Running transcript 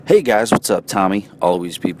Hey guys, what's up? Tommy,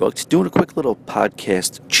 Always Be Booked. Doing a quick little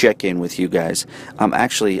podcast check-in with you guys. I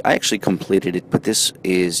actually completed it, but this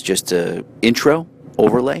is just a intro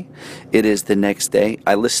overlay. It is the next day.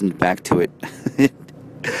 I listened back to it.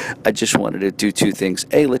 I just wanted to do two things.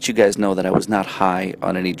 A, let you guys know that I was not high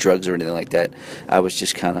on any drugs or anything like that. I was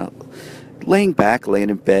just kind of laying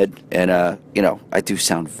in bed, and I do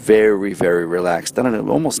sound very, very relaxed. I don't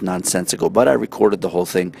know, almost nonsensical, but I recorded the whole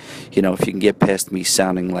thing. If you can get past me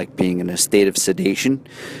sounding like being in a state of sedation,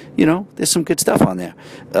 there's some good stuff on there.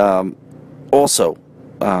 Also,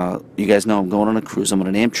 you guys know I'm going on a cruise. I'm on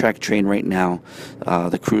an Amtrak train right now.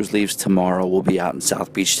 The cruise leaves tomorrow. We'll be out in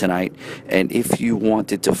South Beach tonight. And if you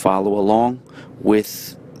wanted to follow along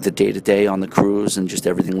with the day-to-day on the cruise and just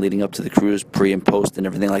everything leading up to the cruise, pre and post and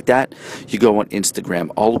everything like that, you go on Instagram.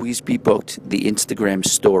 Always Be Booked, the Instagram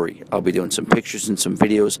story. I'll be doing some pictures and some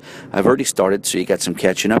videos. I've already started, so you got some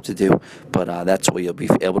catching up to do, but that's where you'll be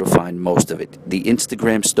able to find most of it. The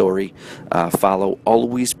Instagram story. Follow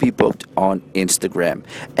Always Be Booked on Instagram.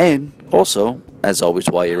 And also, as always,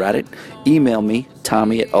 while you're at it, email me,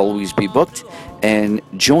 Tommy at alwaysbebooked, and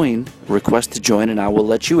request to join, and I will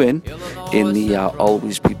let you in the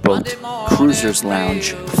Always Be Booked Cruisers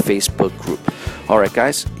Lounge Facebook group. All right,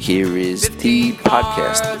 guys, here is the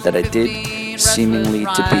podcast that I did seemingly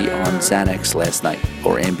to be on Xanax last night,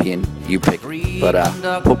 or Ambien, you pick. But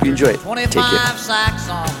hope you enjoy it. Take care. Sacks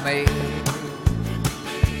on me.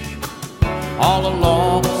 All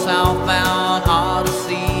along the southbound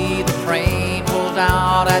Odyssey, the train pulls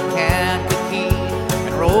out at Kankakee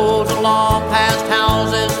and rolls along past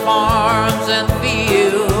houses, farms, and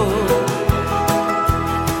fields.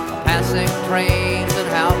 Passing trains that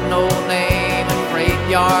have no name, and freight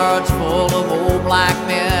yards full of old black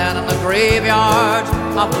men, and the graveyards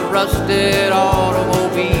of the rusted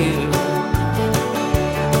automobiles.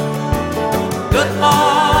 Good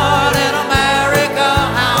morning, America,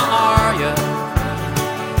 how are you?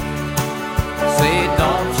 Say,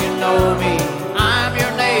 don't you know me? I'm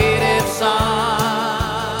your native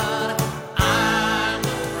son. I'm the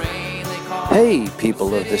rain they call. Hey,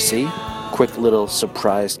 people of the sea. Quick little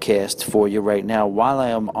surprise cast for you right now while I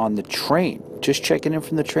am on the train. Just checking in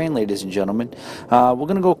from the train, ladies and gentlemen. We're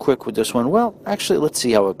going to go quick with this one. Well, actually, let's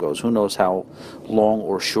see how it goes. Who knows how long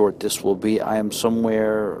or short this will be. I am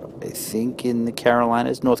somewhere, I think, in the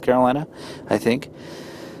Carolinas, North Carolina, I think.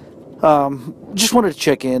 Just wanted to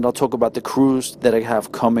check in. I'll talk about the cruise that I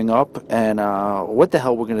have coming up and what the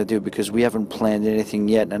hell we're going to do, because we haven't planned anything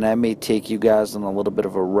yet, and I may take you guys on a little bit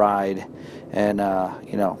of a ride, and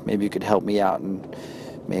maybe you could help me out and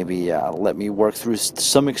maybe let me work through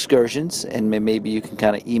some excursions, and maybe you can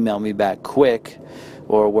kind of email me back quick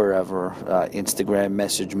or wherever, Instagram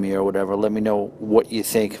message me or whatever. Let me know what you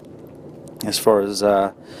think as far as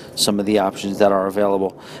some of the options that are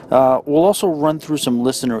available. We'll also run through some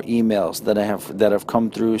listener emails that have come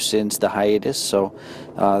through since the hiatus. So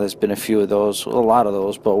there's been a lot of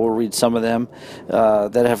those, but we'll read some of them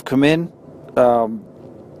that have come in,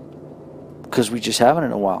 because we just haven't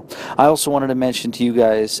in a while. I also wanted to mention to you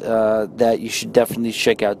guys that you should definitely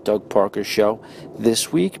check out Doug Parker's show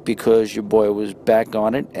this week, because your boy was back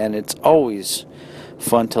on it, and it's always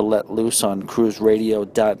fun to let loose on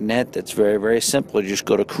cruiseradio.net. That's very, very simple. You just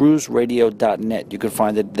go to cruiseradio.net. You can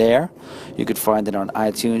find it there. You can find it on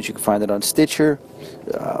iTunes. You can find it on Stitcher,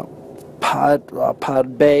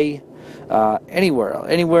 Podbay,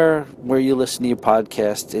 anywhere where you listen to your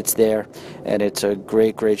podcast, it's there, and it's a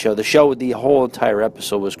great, great show. The whole entire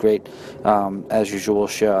episode was great. As usual,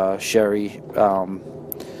 Sherry,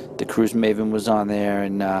 the cruise maven, was on there,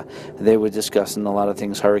 and they were discussing a lot of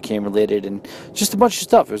things hurricane related and just a bunch of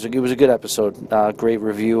stuff. It was a good episode. Great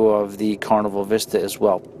review of the Carnival Vista as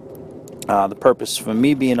well. The purpose for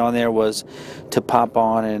me being on there was to pop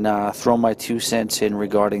on and throw my 2 cents in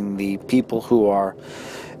regarding the people who are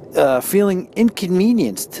feeling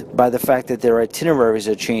inconvenienced by the fact that their itineraries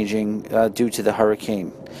are changing due to the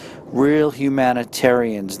hurricane. Real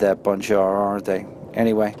humanitarians, that bunch are, aren't they?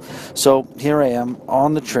 Anyway, so here I am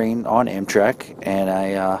on the train on Amtrak, and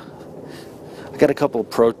I got a couple of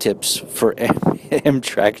pro tips for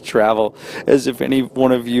Amtrak travel, as if any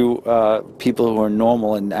one of you people who are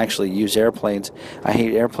normal and actually use airplanes. I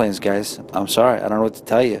hate airplanes, guys. I'm sorry. I don't know what to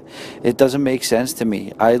tell you. It doesn't make sense to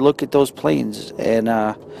me. I look at those planes, and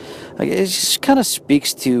it just kind of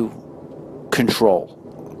speaks to control.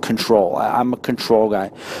 I'm a control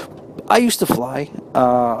guy. I used to fly.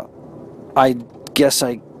 I guess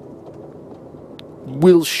I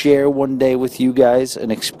will share one day with you guys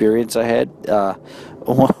an experience I had.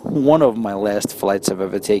 one of my last flights I've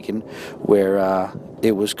ever taken, where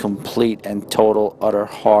it was complete and total utter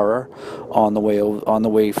horror on the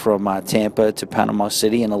way from Tampa to Panama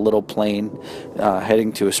City in a little plane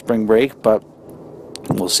heading to a spring break, but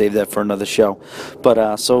we'll save that for another show.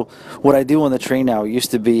 But so what I do on the train now used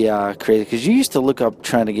to be crazy, because you used to look up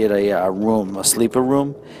trying to get a sleeper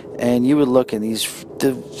room, and you would look in the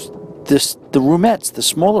roomettes, the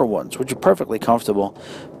smaller ones, which are perfectly comfortable,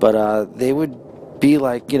 but they would be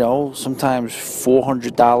like, sometimes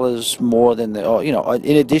 $400 more than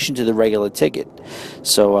in addition to the regular ticket.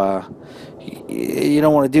 So you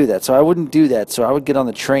don't want to do that. So I wouldn't do that. So I would get on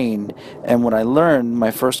the train, and what I learned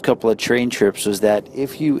my first couple of train trips was that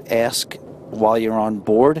if you ask while you're on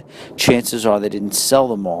board, chances are they didn't sell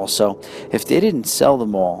them all. So if they didn't sell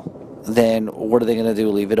them all, then what are they going to do?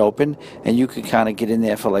 Leave it open, and you could kind of get in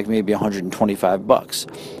there for like maybe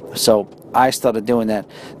 $125. So I started doing that.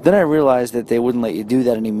 Then I realized that they wouldn't let you do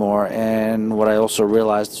that anymore, and what I also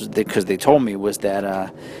realized, because they told me, was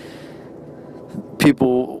that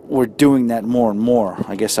people were doing that more and more.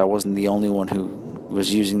 I guess I wasn't the only one who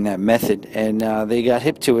was using that method, and they got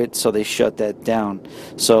hip to it, so they shut that down.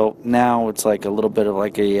 So now it's like a little bit of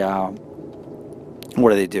like what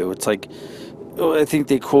do they do? It's like, I think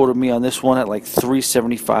they quoted me on this one at like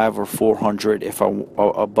 $375 or $400 if I'm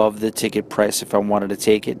above the ticket price if I wanted to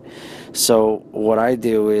take it. So what I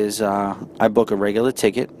do is I book a regular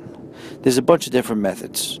ticket. There's a bunch of different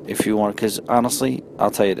methods if you want, because honestly, I'll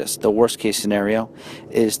tell you this: the worst case scenario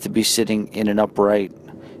is to be sitting in an upright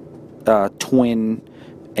twin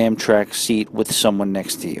Amtrak seat with someone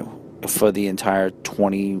next to you for the entire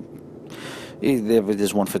 20.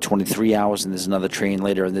 There's one for 23 hours, and there's another train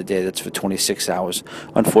later in the day that's for 26 hours,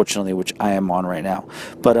 unfortunately, which I am on right now.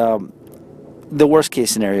 But the worst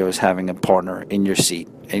case scenario is having a partner in your seat,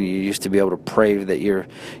 and you used to be able to pray that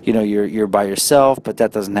you're by yourself, but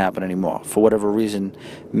that doesn't happen anymore. For whatever reason,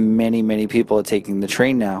 many people are taking the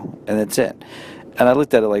train now, and that's it. And I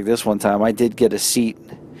looked at it like this one time. I did get a seat,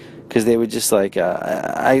 because they were just like,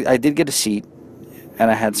 I did get a seat,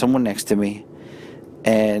 and I had someone next to me,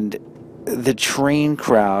 and the train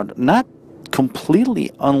crowd, not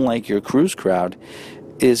completely unlike your cruise crowd,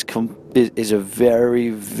 is a very,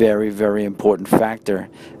 very, very important factor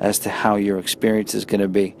as to how your experience is going to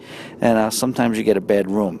be. And sometimes you get a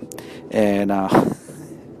bad room. And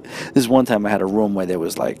this one time I had a room where there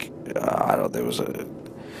was like, there was a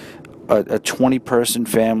 20-person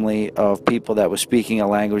family of people that were speaking a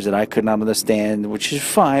language that I could not understand, which is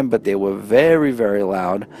fine, but they were very, very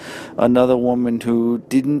loud. Another woman who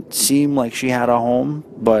didn't seem like she had a home,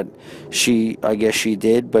 but I guess she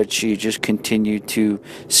did, but she just continued to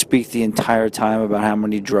speak the entire time about how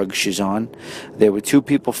many drugs she's on. There were two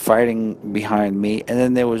people fighting behind me, and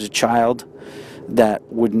then there was a child that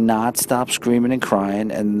would not stop screaming and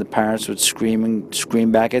crying, and the parents would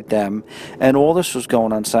scream back at them, and all this was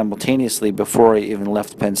going on simultaneously before I even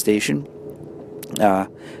left Penn Station.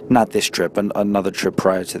 Not this trip, another trip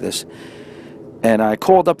prior to this. And I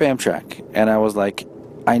called up Amtrak, and I was like,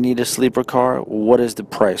 I need a sleeper car. What is the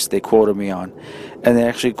price they quoted me on? And they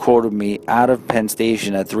actually quoted me out of Penn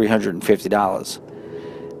Station at $350.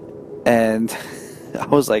 And I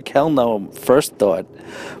was like, hell no, first thought.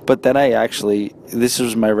 But then this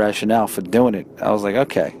was my rationale for doing it. I was like,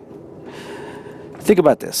 okay, think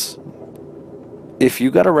about this. If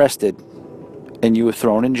you got arrested and you were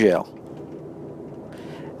thrown in jail,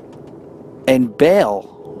 and bail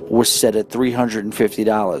was set at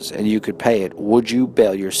 $350 and you could pay it, would you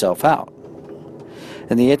bail yourself out?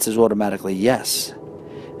 And the answer is automatically yes.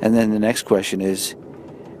 And then the next question is,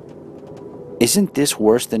 isn't this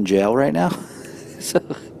worse than jail right now?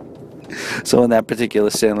 So in that particular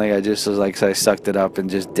sailing, I just was like, I sucked it up and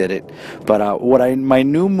just did it. But my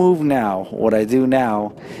new move now, what I do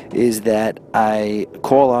now, is that I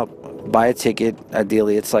call up, buy a ticket.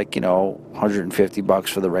 Ideally, it's like $150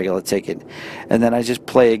 for the regular ticket, and then I just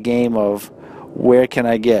play a game of where can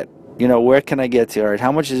I get to? All right,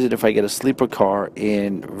 how much is it if I get a sleeper car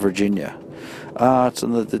in Virginia? It's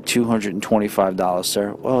the $225,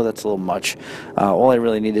 sir. Oh, that's a little much. All I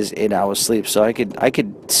really need is 8 hours sleep, so I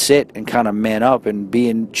could sit and kind of man up and be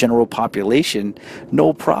in general population,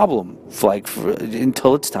 no problem,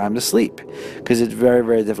 until it's time to sleep, because it's very,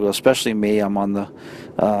 very difficult. Especially me, I'm on the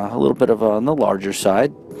a little bit of on the larger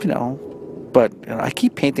side, But I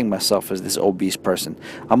keep painting myself as this obese person.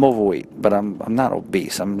 I'm overweight, but I'm not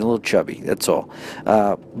obese. I'm a little chubby. That's all.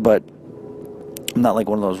 But I'm not like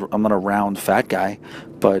one of those. I'm not a round fat guy,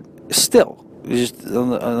 but still, just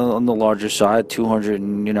on the larger side, 200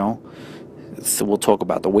 and So we'll talk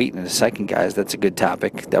about the weight in a second, guys. That's a good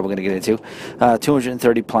topic that we're going to get into.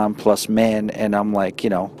 230-pound plus man, and I'm like,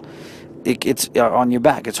 it's on your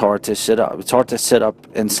back. It's hard to sit up. It's hard to sit up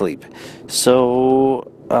and sleep.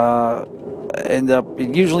 So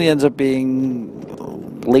it usually ends up being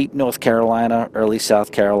late North Carolina, early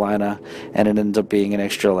South Carolina, and it ends up being an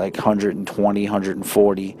extra like 120,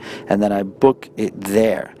 140, and then I book it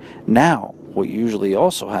there. Now, what usually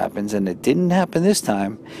also happens, and it didn't happen this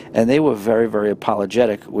time, and they were very, very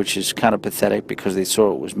apologetic, which is kind of pathetic because they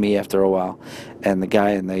saw it was me after a while, and the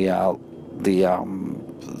guy in the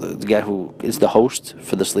guy who is the host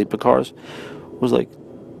for the sleeper cars was like,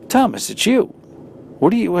 "Thomas, it's you. What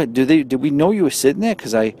do you? Did we know you were sitting there?"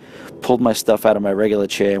 Because I pulled my stuff out of my regular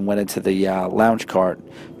chair and went into the lounge cart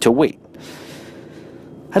to wait.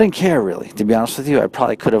 I didn't care really, to be honest with you. I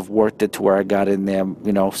probably could have worked it to where I got in there,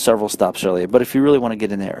 several stops earlier. But if you really want to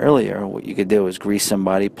get in there earlier, what you could do is grease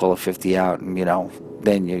somebody, pull a 50 out, and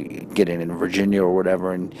then you get in Virginia or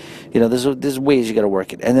whatever. And there's ways you got to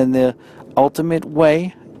work it. And then the ultimate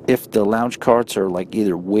way, if the lounge carts are like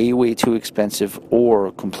either way, way too expensive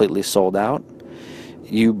or completely sold out,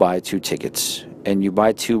 you buy 2 tickets, and you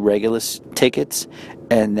buy 2 regular tickets,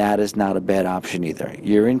 and that is not a bad option either.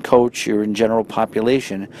 You're in coach, you're in general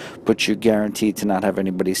population, but you're guaranteed to not have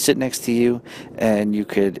anybody sit next to you, and you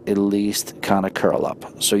could at least kind of curl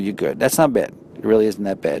up. So you're good. That's not bad. It really isn't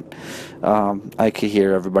that bad. I could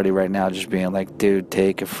hear everybody right now just being like, dude,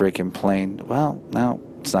 take a freaking plane. Well, no,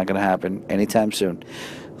 it's not going to happen anytime soon.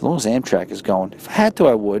 As long as Amtrak is going. If I had to,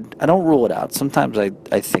 I would. I don't rule it out. Sometimes I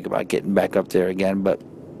think about getting back up there again, but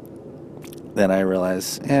then I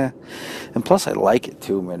realize, and plus I like it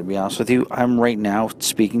too, man, to be honest with you. I'm right now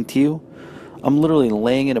speaking to you. I'm literally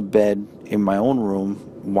laying in a bed in my own room,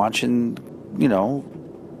 watching,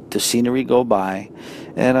 the scenery go by,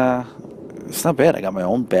 and it's not bad. I got my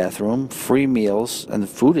own bathroom, free meals, and the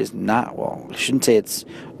food is not, well, I shouldn't say it's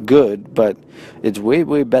good, but it's way,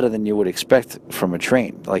 way better than you would expect from a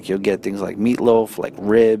train. Like, you'll get things like meatloaf, like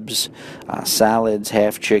ribs, salads,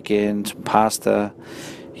 half chicken, some pasta.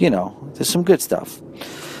 There's some good stuff.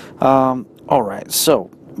 All right, so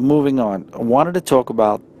moving on. I wanted to talk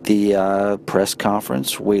about the press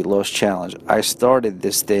conference weight loss challenge. I started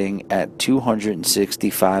this thing at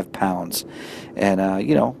 265 pounds. And,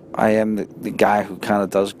 I am the guy who kind of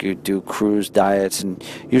does do cruise diets and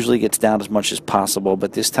usually gets down as much as possible.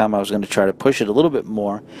 But this time I was going to try to push it a little bit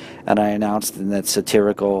more. And I announced in that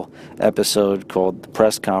satirical episode called The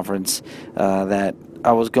Press Conference that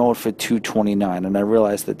I was going for 229, and I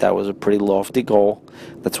realized that was a pretty lofty goal.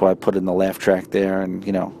 That's why I put in the laugh track there and,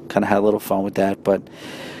 kind of had a little fun with that. But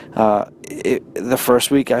the first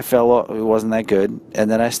week I fell off, it wasn't that good, and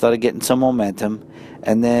then I started getting some momentum,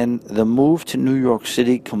 and then the move to New York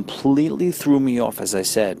City completely threw me off. As I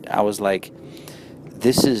said, I was like,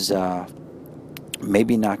 this is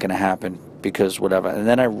maybe not going to happen because whatever. And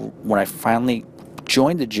then when I finally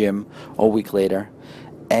joined the gym a week later,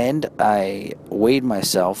 and I weighed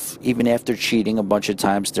myself, even after cheating a bunch of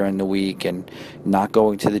times during the week and not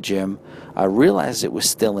going to the gym, I realized it was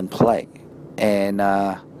still in play. And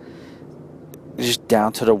just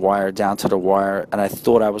down to the wire, and I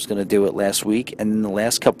thought I was going to do it last week, and in the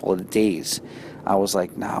last couple of days, I was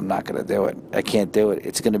like, no, I'm not going to do it. I can't do it.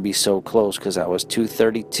 It's going to be so close because I was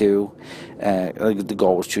 232, the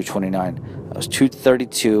goal was 229. I was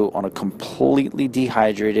 232 on a completely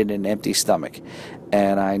dehydrated and empty stomach.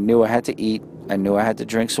 And I knew I had to eat, I knew I had to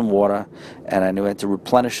drink some water, and I knew I had to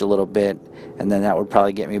replenish a little bit, and then that would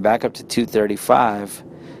probably get me back up to 235,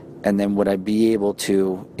 and then would I be able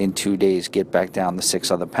to, in 2 days, get back down to 6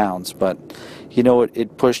 other pounds. But,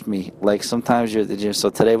 it pushed me. Like, sometimes you're at the gym. So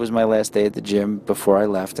today was my last day at the gym before I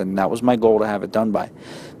left, and that was my goal to have it done by.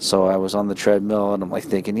 So I was on the treadmill, and I'm like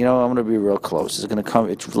thinking, I'm going to be real close.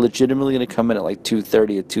 It's legitimately going to come in at like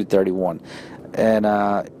 230 or 231. And,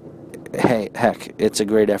 hey, heck, it's a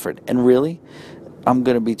great effort. And really, I'm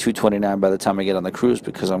going to be 229 by the time I get on the cruise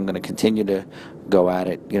because I'm going to continue to go at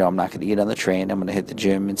it. I'm not going to eat on the train. I'm going to hit the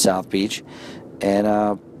gym in South Beach.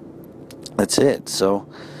 And that's it. So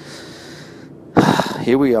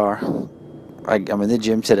here we are. I'm in the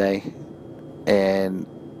gym today. And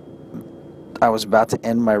I was about to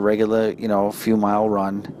end my regular, few mile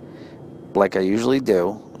run like I usually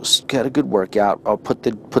do. Got a good workout. I'll put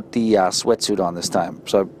the sweatsuit on this time.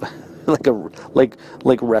 So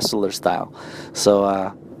like wrestler style. So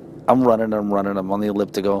I'm running. I'm on the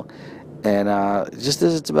elliptical, and just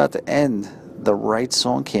as it's about to end, the right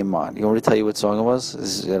song came on. You want me to tell you what song it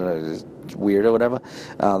was? weird or whatever.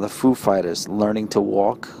 The Foo Fighters, learning to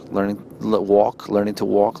walk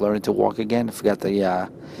again. I forgot the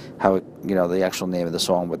how it, the actual name of the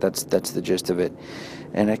song, but that's the gist of it.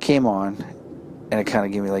 And it came on, and it kind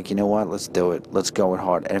of gave me like, you know what, let's do it, let's go it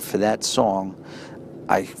hard. And for that song,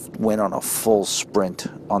 I went on a full sprint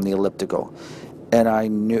on the elliptical, and I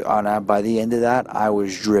knew by the end of that I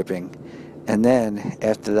was dripping. And then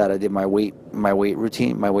after that, I did my weights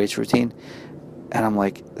routine, and I'm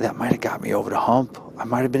like, that might have got me over the hump. I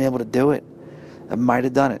might have been able to do it. I might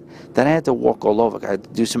have done it. Then I had to walk all over. I had to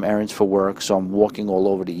do some errands for work, so I'm walking all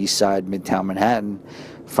over the east side, Midtown Manhattan.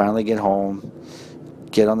 Finally get home,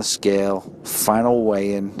 get on the scale, final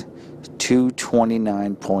weigh-in,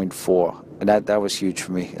 229.4. And that was huge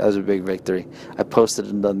for me. That was a big victory. I posted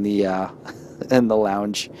it on the in the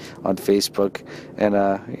lounge on Facebook, and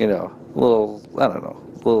a little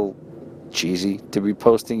cheesy to be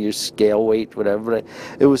posting your scale weight, whatever. But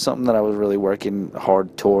it was something that I was really working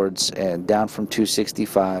hard towards, and down from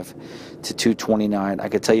 265 to 229. I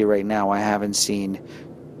could tell you right now, I haven't seen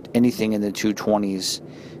anything in the 220s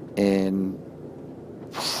in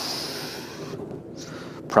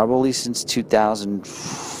probably since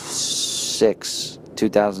 2006.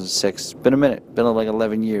 It's been a minute. Been like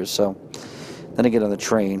 11 years. So then I get on the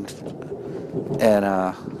train, and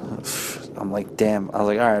I'm like, damn. I was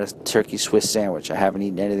like, all right, a turkey Swiss sandwich. I haven't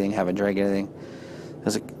eaten anything, haven't drank anything. I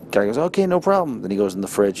was like, guy goes, okay, no problem. Then he goes in the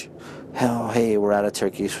fridge. Oh, hey, we're out of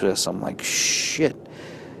turkey Swiss. I'm like, shit.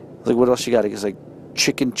 I was like, what else you got? He goes like,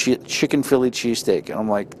 chicken Philly cheesesteak. And I'm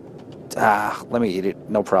like, let me eat it,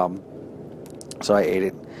 no problem. So I ate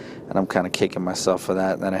it, and I'm kind of kicking myself for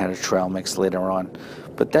that. And then I had a trail mix later on,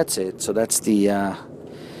 but that's it. So that's the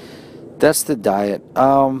diet.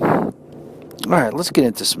 All right, let's get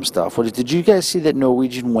into some stuff. Did you guys see that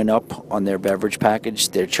Norwegian went up on their beverage package?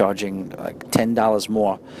 They're charging like $10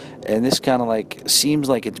 more, and this kind of like seems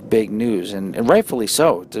like it's big news, and rightfully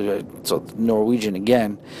so. So Norwegian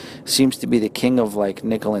again seems to be the king of like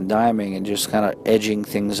nickel and diming and just kind of edging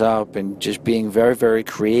things up and just being very, very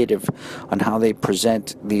creative on how they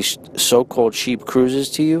present these so-called cheap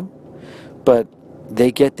cruises to you, but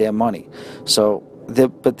they get their money. So.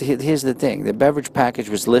 But here's the thing: the beverage package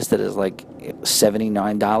was listed as like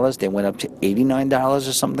 $79. They went up to $89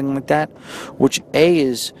 or something like that, which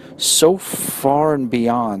is so far and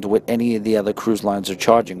beyond what any of the other cruise lines are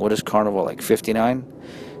charging. What is Carnival, like 59,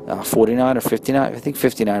 49 or 59? I think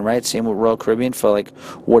 59, right? Same with Royal Caribbean for like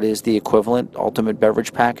what is the equivalent ultimate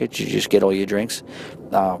beverage package. You just get all your drinks.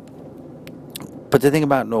 But the thing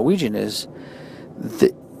about Norwegian is,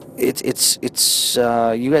 it's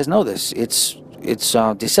you guys know this. It's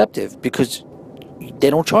deceptive because they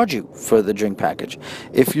don't charge you for the drink package.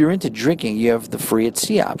 If you're into drinking, you have the free at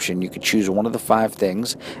sea option. You could choose one of the 5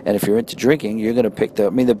 things, and if you're into drinking, you're going to pick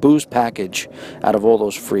the booze package out of all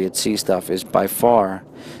those free at sea stuff is by far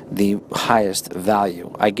the highest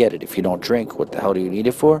value. I get it. If you don't drink, what the hell do you need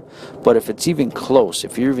it for? But if it's even close,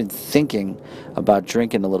 if you're even thinking about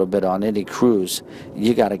drinking a little bit on any cruise,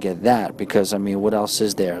 you got to get that because, what else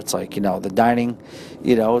is there? It's like, the dining,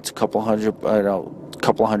 it's a couple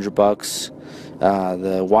hundred bucks.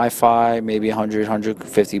 The Wi-Fi, maybe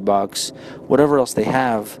 $150. Whatever else they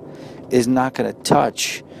have is not going to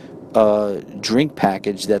touch a drink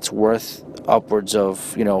package that's worth upwards of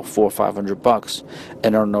 $400 or $500.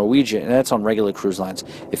 And on Norwegian, and that's on regular cruise lines.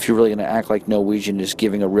 If you're really going to act like Norwegian is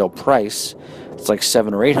giving a real price, it's like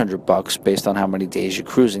 $700 or $800 based on how many days you're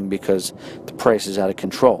cruising because the price is out of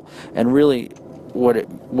control. And really, what it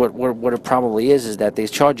probably is that they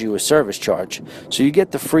charge you a service charge. So you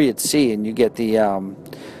get the free at sea and you get the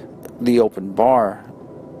open bar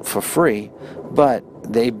for free, but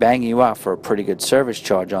they bang you out for a pretty good service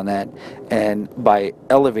charge on that. And by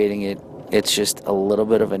elevating it, it's just a little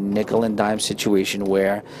bit of a nickel and dime situation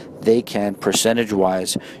where they can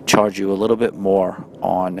percentage-wise charge you a little bit more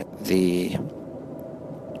on the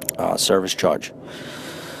service charge.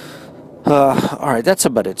 All right, that's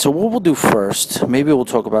about it. So what we'll do first, maybe we'll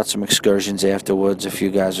talk about some excursions afterwards. If you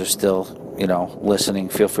guys are still, listening,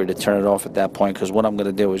 feel free to turn it off at that point, because what I'm going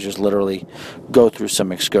to do is just literally go through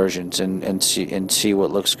some excursions and see what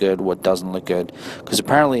looks good, what doesn't look good. Because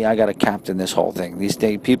apparently I got to captain this whole thing. These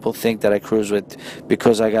days, people think that I cruise with,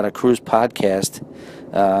 because I got a cruise podcast,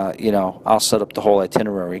 I'll set up the whole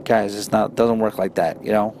itinerary. Guys, doesn't work like that.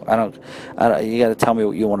 I don't, you got to tell me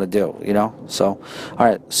what you want to do, So, all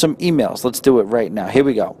right, some emails. Let's do it right now. Here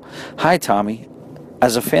we go. Hi, Tommy.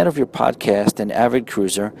 As a fan of your podcast and avid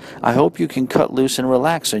cruiser, I hope you can cut loose and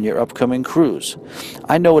relax on your upcoming cruise.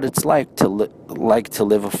 I know what it's like to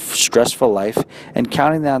live a stressful life, and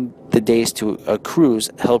counting down the days to a cruise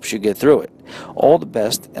helps you get through it. All the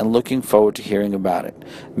best, and looking forward to hearing about it.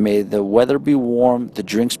 May the weather be warm, the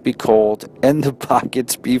drinks be cold, and the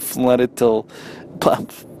pockets be plentiful.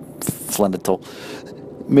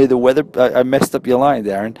 May the weather... I messed up your line,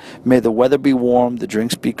 Darren. May the weather be warm, the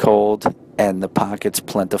drinks be cold, and the pockets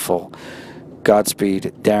plentiful.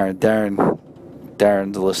 Godspeed, Darren.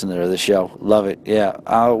 Darren's a listener of the show. Love it. Yeah,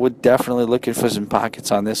 we're definitely looking for some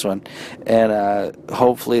pockets on this one, and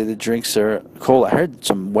hopefully the drinks are cold. I heard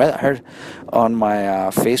some weather. I heard on my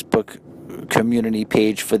Facebook community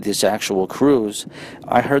page for this actual cruise,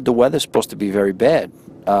 I heard the weather's supposed to be very bad.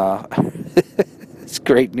 It's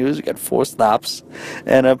great news. We got 4 stops,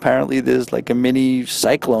 and apparently there's like a mini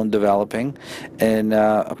cyclone developing, and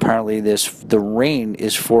apparently the rain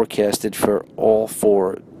is forecasted for all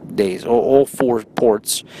 4 days, all 4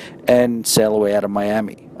 ports, and sail away out of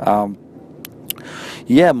Miami.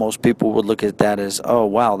 Yeah, most people would look at that as, oh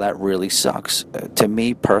wow, that really sucks. To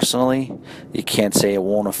me personally, you can't say it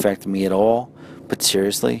won't affect me at all, but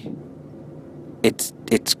seriously,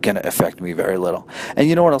 it's going to affect me very little. And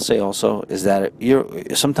you know what I'll say also is that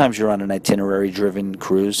sometimes you're on an itinerary-driven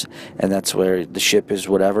cruise, and that's where the ship is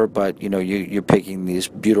whatever, but you're picking these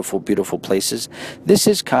beautiful, beautiful places. This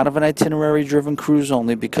is kind of an itinerary-driven cruise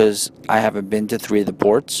only because I haven't been to 3 of the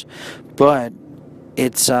ports, but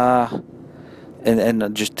it's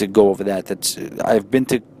and just to go over that, I've been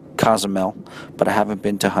to Cozumel, but I haven't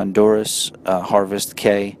been to Honduras, Harvest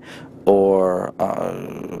Caye, or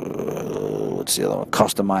what's the other one?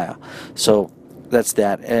 Costa Maya. So that's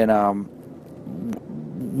that. And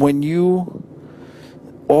when you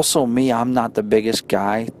also I'm not the biggest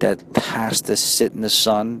guy that has to sit in the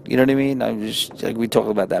sun. You know what I mean? I'm just like we talked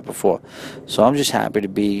about that before. So I'm just happy to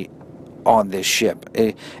be on this ship.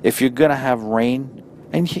 If you're gonna have rain.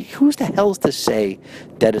 And who's the hell's to say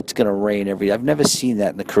that it's going to rain I've never seen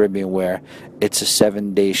that in the Caribbean where it's a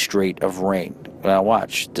 7 day straight of rain. Now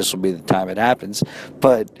watch, this will be the time it happens.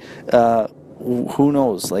 But who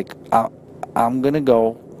knows? Like, I'm going to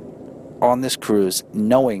go on this cruise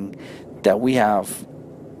knowing that we have,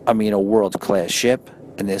 a world-class ship.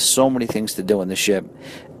 And there's so many things to do in the ship.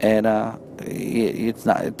 And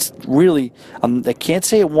it's really, I can't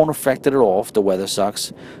say it won't affect it at all if the weather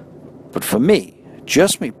sucks. But for me,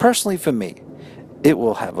 just me, personally for me, it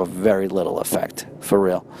will have a very little effect, for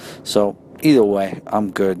real. So, either way,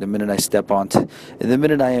 I'm good. The minute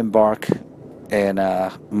I embark and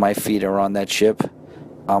my feet are on that ship,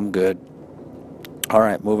 I'm good. All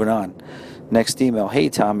right, moving on. Next email. Hey,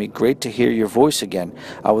 Tommy, great to hear your voice again.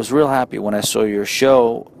 I was real happy when I saw your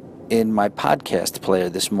show in my podcast player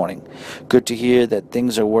this morning. Good to hear that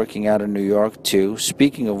things are working out in New York, too.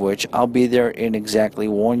 Speaking of which, I'll be there in exactly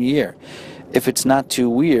 1 year. If it's not too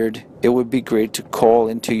weird, it would be great to call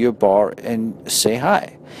into your bar and say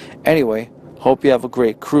hi. Anyway, hope you have a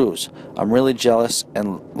great cruise. I'm really jealous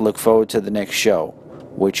and look forward to the next show,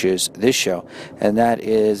 which is this show. And that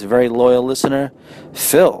is a very loyal listener,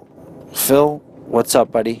 Phil. Phil, what's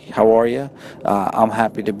up, buddy? How are you? I'm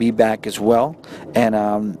happy to be back as well. And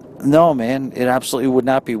no, man, it absolutely would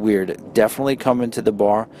not be weird. Definitely come into the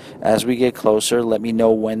bar as we get closer. Let me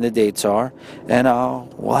know when the dates are, and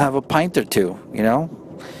we'll have a pint or two.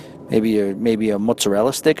 Maybe a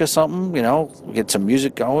mozzarella stick or something. Get some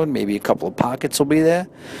music going. Maybe a couple of pockets will be there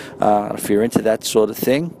if you're into that sort of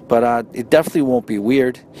thing. But it definitely won't be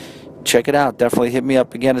weird. Check it out. Definitely hit me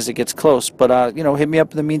up again as it gets close. But hit me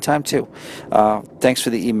up in the meantime too. Thanks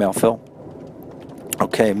for the email, Phil.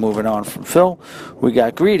 Okay, moving on from Phil, we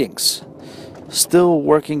got greetings. Still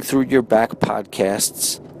working through your back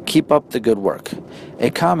podcasts. Keep up the good work. A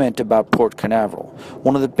comment about Port Canaveral.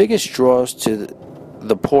 One of the biggest draws to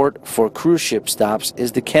the port for cruise ship stops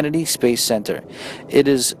is the Kennedy Space Center. It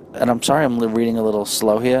is, and I'm sorry I'm reading a little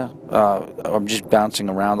slow here. I'm just bouncing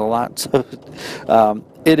around a lot.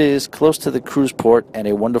 It is close to the cruise port and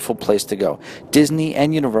a wonderful place to go. Disney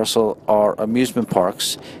and Universal are amusement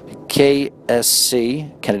parks.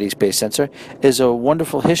 KSC, Kennedy Space Center, is a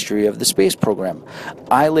wonderful history of the space program.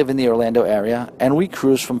 I live in the Orlando area, and we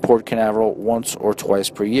cruise from Port Canaveral once or twice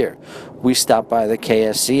per year. We stop by the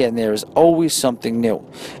KSC, and there is always something new.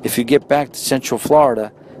 If you get back to Central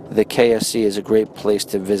Florida, the KSC is a great place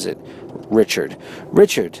to visit. Richard,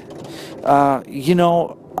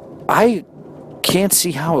 I can't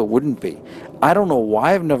see how it wouldn't be. I don't know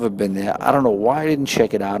why I've never been there. I don't know why I didn't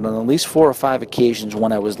check it out on at least 4 or 5 occasions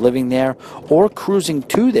when I was living there or cruising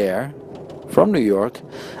to there from New York,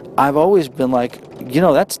 I've always been like,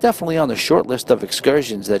 that's definitely on the short list of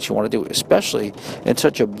excursions that you want to do, especially in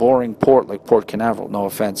such a boring port like Port Canaveral. No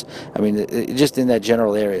offense. I mean, just in that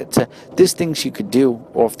general area. There's things you could do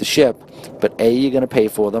off the ship, but A, you're going to pay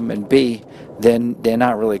for them, and B, then they're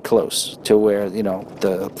not really close to where,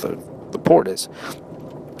 the port is.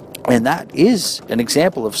 And that is an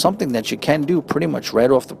example of something that you can do pretty much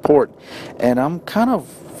right off the port. And I'm kind of,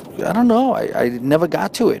 I don't know, I never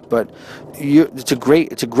got to it, but it's a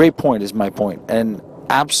great point is my point. And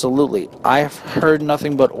absolutely, I've heard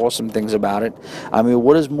nothing but awesome things about it. I mean,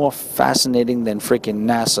 what is more fascinating than freaking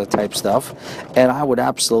NASA type stuff? And I would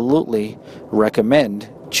absolutely recommend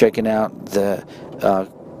checking out the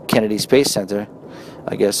Kennedy Space Center.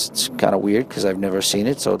 I guess it's kind of weird because I've never seen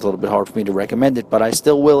it, so it's a little bit hard for me to recommend it, but I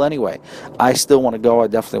still will anyway. I still want to go. I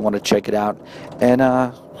definitely want to check it out. And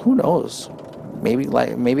who knows? Maybe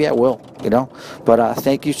I will, But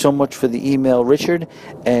thank you so much for the email, Richard,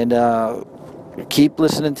 and keep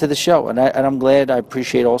listening to the show. And I'm glad. I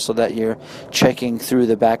appreciate also that you're checking through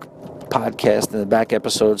the back podcast and the back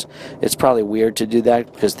episodes. It's probably weird to do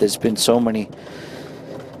that because there's been so many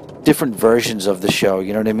different versions of the show,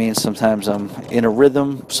 you know what I mean? Sometimes I'm in a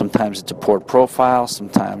rhythm, sometimes it's a port profile,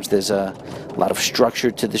 sometimes there's a lot of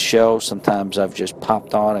structure to the show, sometimes I've just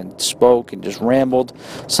popped on and spoke and just rambled,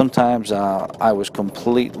 sometimes I was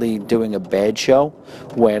completely doing a bad show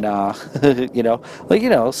when,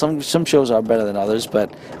 some shows are better than others,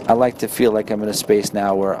 but I like to feel like I'm in a space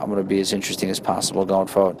now where I'm going to be as interesting as possible going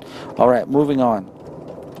forward. All right, moving on.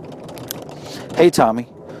 Hey, Tommy.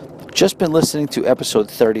 Just been listening to episode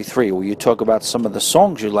 33, where you talk about some of the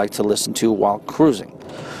songs you like to listen to while cruising.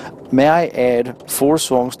 May I add 4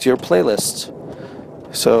 songs to your playlist?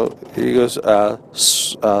 So here he goes,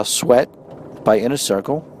 Sweat by Inner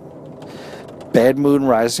Circle, Bad Moon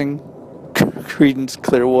Rising, Creedence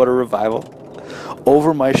Clearwater Revival,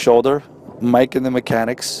 Over My Shoulder, Mike and the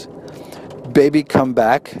Mechanics, Baby Come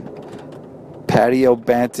Back, Patio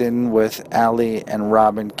Banton with Ali and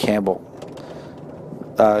Robin Campbell.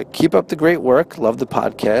 Keep up the great work. Love the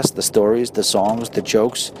podcast, the stories, the songs, the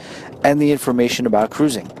jokes, and the information about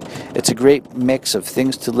cruising. It's a great mix of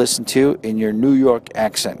things to listen to in your New York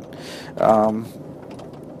accent.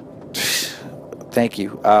 Thank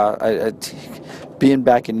you. Being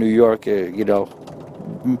back in New York,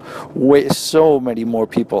 so many more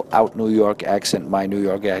people out New York accent my New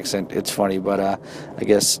York accent. It's funny, but I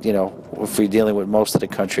guess, if we're dealing with most of the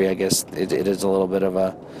country, I guess it is a little bit of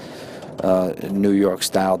a New York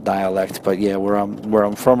style dialect. But yeah, where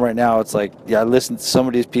I'm from right now, it's like, I listen to some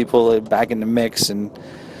of these people back in the mix, and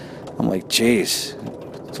I'm like, geez,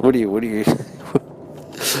 so what do you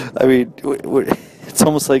I mean, it's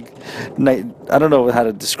almost like, I don't know how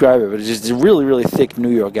to describe it, but it's just really, really thick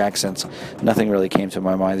New York accents. Nothing really came to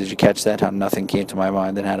my mind. Did you catch that? How nothing came to my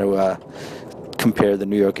mind and how to compare the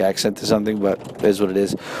New York accent to something, but it is what it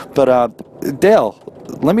is. But Dale,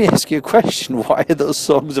 let me ask you a question. Why are those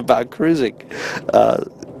songs about cruising? I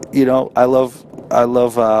don't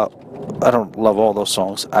love all those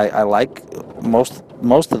songs. I like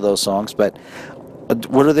most of those songs, but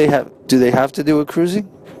what do they have? Do they have to do with cruising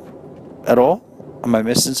at all? Am I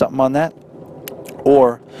missing something on that?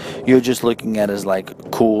 Or you're just looking at it as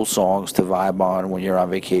like cool songs to vibe on when you're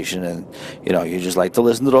on vacation, and you just like to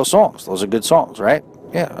listen to those songs. Those are good songs, right?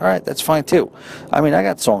 Yeah, all right, that's fine too. I mean, I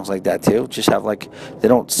got songs like that too. Just have they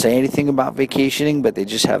don't say anything about vacationing, but they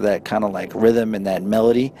just have that kind of like rhythm and that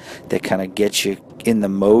melody that kind of gets you in the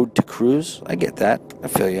mode to cruise. I get that. I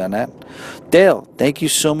feel you on that. Dale, thank you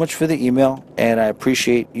so much for the email, and I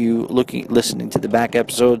appreciate you listening to the back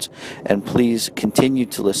episodes, and please continue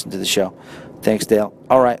to listen to the show. Thanks, Dale.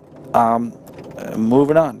 All right,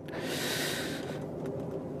 moving on.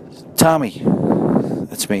 Tommy,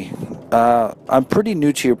 it's me. I'm pretty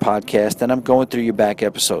new to your podcast, and I'm going through your back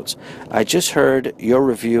episodes. I just heard your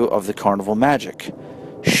review of the Carnival Magic.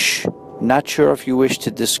 Shh. Not sure if you wish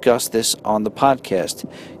to discuss this on the podcast.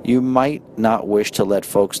 You might not wish to let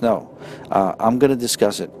folks know. I'm going to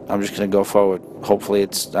discuss it. I'm just going to go forward. Hopefully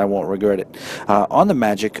I won't regret it. On the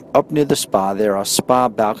Magic, up near the spa, there are spa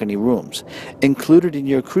balcony rooms. Included in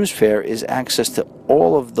your cruise fare is access to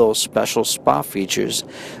all of those special spa features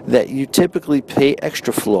that you typically pay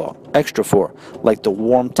extra for, like the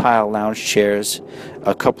warm tile lounge chairs,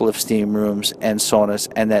 a couple of steam rooms and saunas,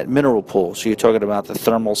 and that mineral pool. So you're talking about the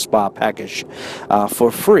thermal spa package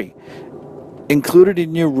for free. Included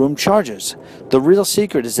in your room charges. The real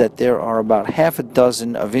secret is that there are about half a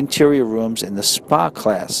dozen of interior rooms in the spa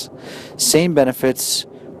class. Same benefits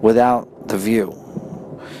without the view.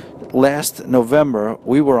 last November,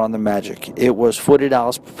 we were on the Magic. It was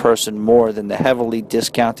 $40 per person more than the heavily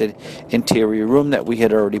discounted interior room that we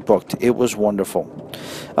had already booked. It was wonderful.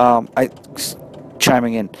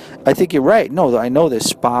 Chiming in, I think you're right. No, I know there's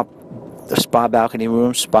spa balcony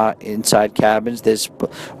rooms, spa inside cabins. There's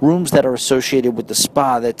rooms that are associated with the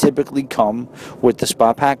spa that typically come with the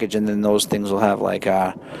spa package, and then those things will have like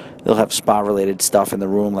they'll have spa related stuff in the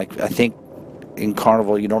room. Like I think in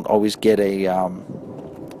Carnival you don't always get a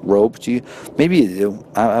robe. Do you? Maybe you do.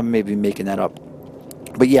 I may be making that up.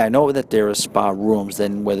 But yeah, I know that there are spa rooms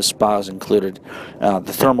then where the spa is included.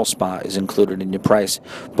 The thermal spa is included in your price,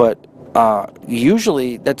 but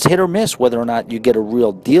usually that's hit or miss whether or not you get a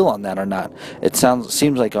real deal on that or not. It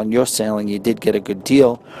seems like on your sailing you did get a good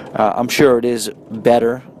deal. I'm sure it is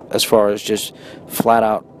better as far as just flat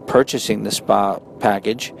out purchasing the spa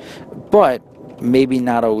package, but maybe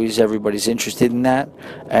not always everybody's interested in that,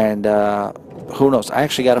 and who knows. I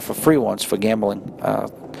actually got it for free once for gambling.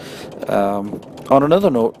 On another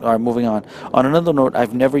note, moving on. On another note,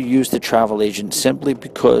 I've never used a travel agent simply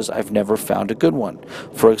because I've never found a good one.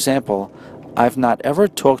 For example, I've not ever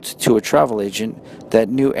talked to a travel agent that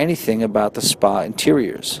knew anything about the spa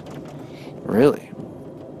interiors. Really?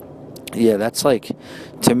 Yeah, that's like,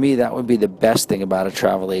 to me, that would be the best thing about a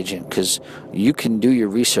travel agent, because you can do your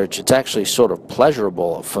research. It's actually sort of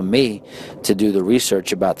pleasurable for me to do the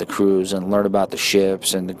research about the cruise and learn about the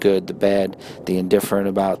ships and the good, the bad, the indifferent,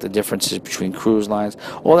 about the differences between cruise lines.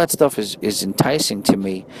 All that stuff is enticing to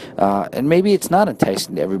me, and maybe it's not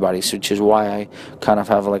enticing to everybody, which is why I kind of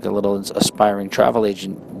have like a little aspiring travel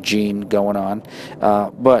agent gene going on.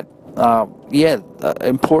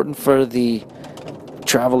 Important for the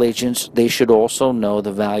travel agents. They should also know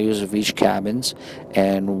the values of each cabins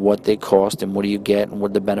and what they cost and what do you get and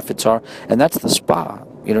what the benefits are. And that's the spa.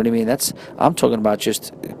 You know what I mean? I'm talking about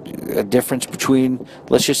just a difference between,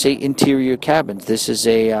 let's just say, interior cabins. This is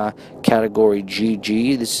a category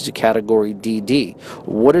GG. This is a category DD.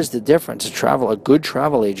 What is the difference? A good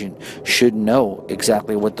travel agent should know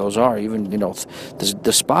exactly what those are. Even,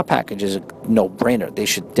 the spa package is a no-brainer. They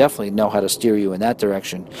should definitely know how to steer you in that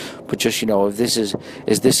direction. But just, if this is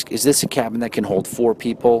this a cabin that can hold 4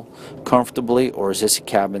 people comfortably, or is this a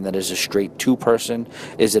cabin that is a straight 2-person?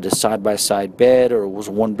 Is it a side-by-side bed, or was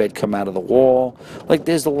one bed come out of the wall? Like,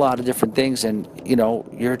 there's a lot of different things, and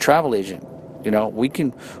you're a travel agent. We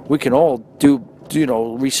can all do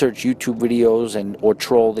research YouTube videos or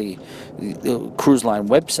troll the cruise line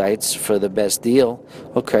websites for the best deal.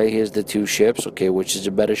 Okay, here's the 2 ships. Okay, which is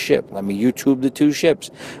a better ship? Let me YouTube the 2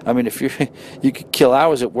 ships. I mean, if you could kill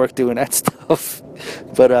hours at work doing that stuff,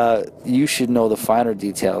 but you should know the finer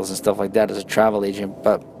details and stuff like that as a travel agent.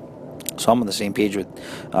 But so I'm on the same page with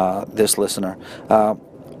this listener.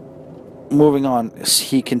 Moving on,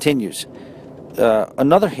 he continues.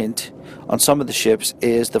 Another hint on some of the ships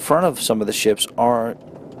is the front of some of the ships are.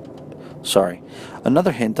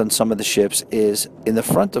 Another hint on some of the ships is in the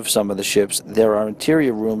front of some of the ships there are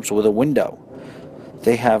interior rooms with a window.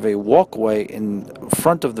 They have a walkway in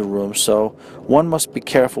front of the room, so one must be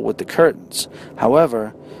careful with the curtains.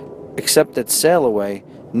 However, except at Sail Away,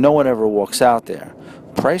 no one ever walks out there.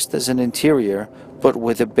 Priced as an interior, but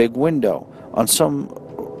with a big window. On some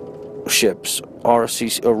ships,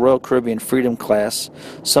 RC, Royal Caribbean Freedom class,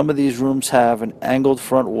 some of these rooms have an angled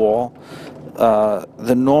front wall. The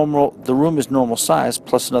room is normal size,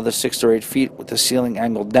 plus another 6 or 8 feet with the ceiling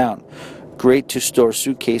angled down. Great to store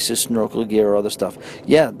suitcases, snorkel gear, or other stuff.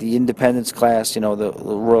 Yeah, the Independence class, the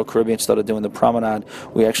Royal Caribbean started doing the promenade.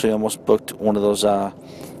 We actually almost booked one of those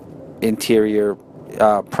interior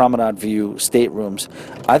promenade view staterooms.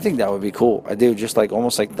 I think that would be cool. I do, just like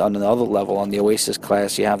almost like on another level on the Oasis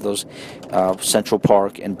class, you have those Central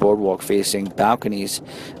Park and boardwalk facing balconies.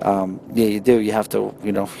 Yeah, you do. You have to,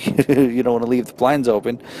 you don't want to leave the blinds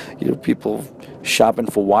open. People shopping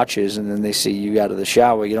for watches and then they see you out of the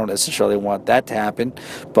shower. You don't necessarily want that to happen,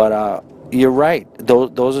 but you're right.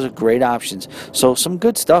 Those are great options. So some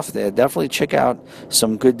good stuff there. Definitely check out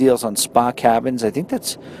some good deals on spa cabins. I think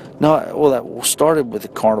that started with the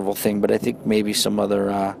Carnival thing, but I think maybe some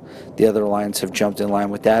other the other lines have jumped in line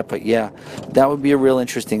with that. But yeah, that would be a real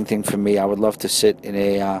interesting thing for me. I would love to sit in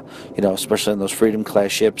a especially in those Freedom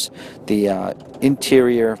class ships, the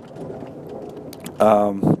interior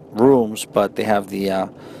rooms, but they have the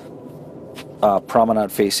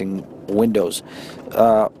promenade facing windows.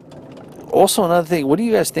 Also, another thing, what do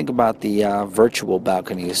you guys think about the virtual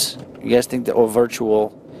balconies? You guys think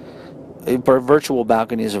virtual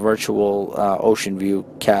balconies or virtual ocean view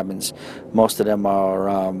cabins? Most of them are,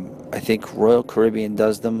 I think Royal Caribbean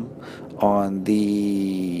does them on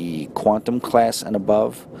the Quantum class and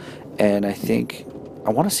above, and I think I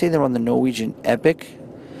want to say they're on the Norwegian Epic.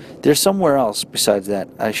 They're somewhere else besides that.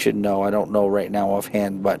 I should know. I don't know right now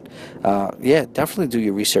offhand, but yeah, definitely do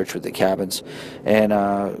your research with the cabins. And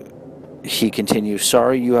he continues,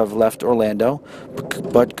 sorry you have left Orlando,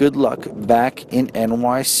 but good luck back in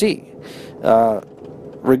NYC.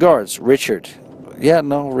 Regards, Richard. Yeah,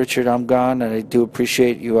 no, Richard, I'm gone, and I do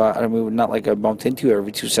appreciate you. I mean, not like I bumped into you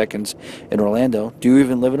every 2 seconds in Orlando. Do you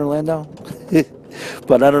even live in Orlando?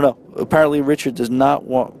 But I don't know. Apparently, Richard does not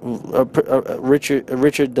want.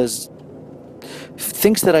 Richard does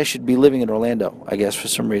thinks that I should be living in Orlando, I guess, for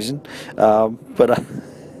some reason. But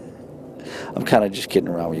I'm kind of just kidding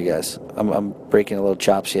around with you guys. I'm breaking a little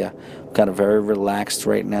chops here. I'm kind of very relaxed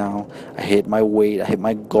right now. I hit my weight. I hit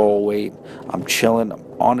my goal weight. I'm chilling. I'm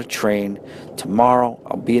on a train. Tomorrow,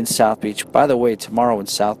 I'll be in South Beach. By the way, tomorrow in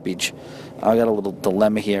South Beach, I got a little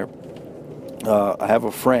dilemma here. I have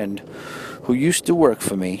a friend who used to work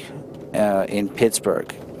for me in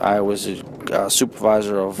Pittsburgh. I was a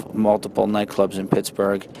supervisor of multiple nightclubs in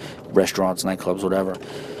Pittsburgh, restaurants, nightclubs, whatever.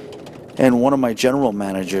 And one of my general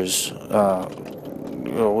managers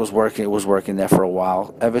was working there for a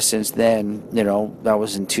while. Ever since then, that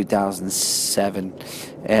was in 2007,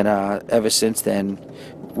 and ever since then,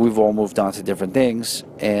 we've all moved on to different things.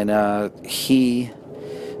 And he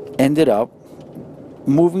ended up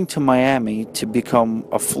moving to Miami to become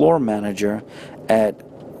a floor manager at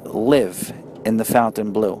Live in the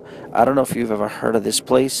Fontainebleau. I don't know if you've ever heard of this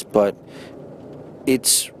place, but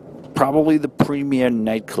it's probably the premier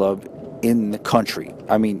nightclub in the country.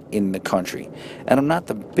 I mean, in the country. And I'm not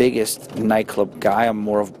the biggest nightclub guy. I'm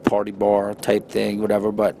more of a party bar type thing,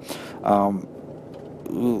 whatever. But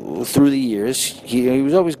through the years, he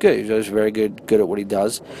was always good. He was always very good at what he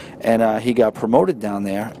does. And he got promoted down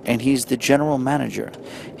there, and he's the general manager.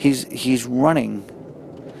 He's running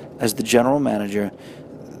as the general manager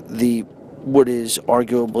what is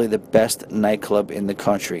arguably the best nightclub in the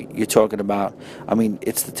country. You're talking about, I mean,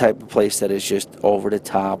 it's the type of place that is just over the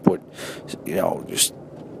top with, just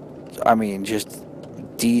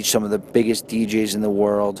some of the biggest DJs in the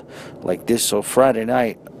world like this. So Friday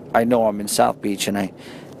night, I know I'm in South Beach, and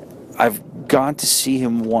I've gone to see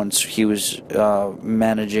him once. He was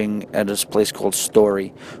managing at this place called Story,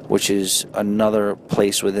 which is another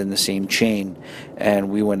place within the same chain. And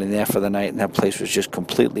we went in there for the night, and that place was just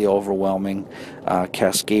completely overwhelming.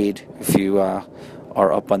 Cascade, if you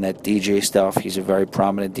are up on that DJ stuff, he's a very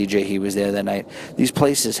prominent DJ. He was there that night. These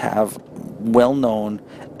places have well-known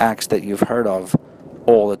acts that you've heard of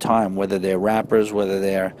all the time, whether they're rappers, whether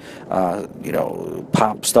they're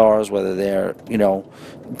pop stars, whether they're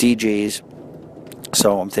DJs.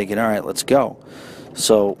 So I'm thinking, all right, let's go.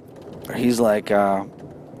 So he's like, I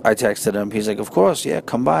texted him. He's like, of course, yeah,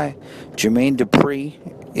 come by. Jermaine Dupri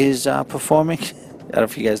is performing. I don't know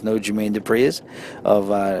if you guys know who Jermaine Dupri is, of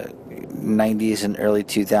 90s and early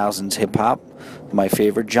 2000s hip hop, my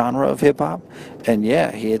favorite genre of hip hop. And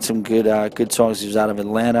yeah, he had some good songs. He was out of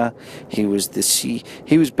Atlanta. He was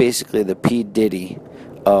basically the P. Diddy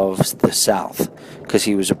of the South, because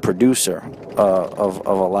he was a producer of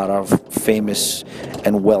a lot of famous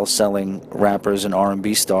and well-selling rappers and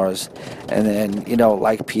R&B stars. And then,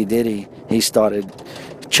 like P. Diddy, he started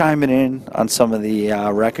chiming in on some of the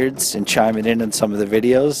records and chiming in on some of the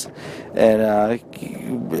videos, and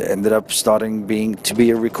ended up starting to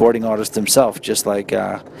be a recording artist himself, just like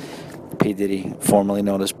P. Diddy, formerly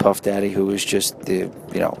known as Puff Daddy, who was just the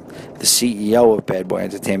CEO of Bad Boy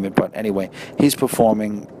Entertainment. But anyway, he's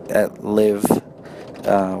performing at Live,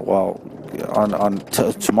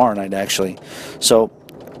 tomorrow night actually. So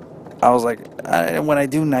I was like, when I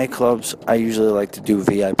do nightclubs, I usually like to do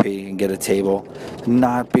VIP and get a table,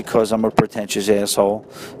 not because I'm a pretentious asshole.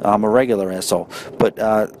 I'm a regular asshole, but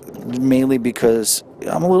mainly because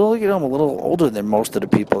I'm a little older than most of the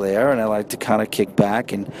people there, and I like to kind of kick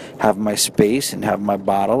back and have my space and have my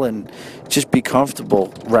bottle and just be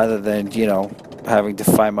comfortable, rather than having to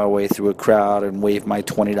find my way through a crowd and wave my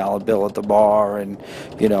 $20 bill at the bar and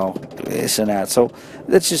this and that. So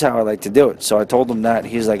that's just how I like to do it. So I told him that.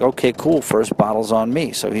 He's like, okay, cool, first bottle's on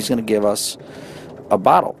me. So he's going to give us a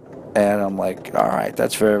bottle, and I'm like, all right,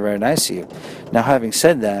 that's very, very nice of you. Now, having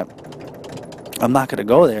said that, I'm not going to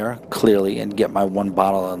go there, clearly, and get my one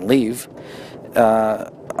bottle and leave.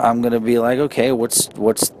 I'm going to be like, okay, what's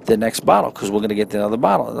the next bottle? Because we're going to get another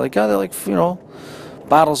bottle. They're like,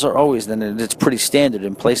 bottles are always, then it's pretty standard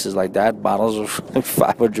in places like that. Bottles are like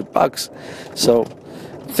 $500. So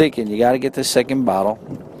I'm thinking, you got to get the second bottle.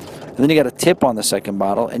 And then you got a tip on the second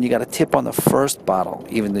bottle, and you got a tip on the first bottle,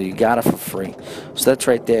 even though you got it for free. So that's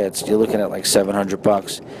right there. You're looking at like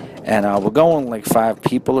 $700. And we're going like 5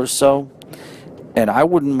 people or so. And I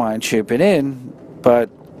wouldn't mind chipping in but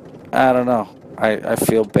I don't know. I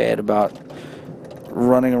feel bad about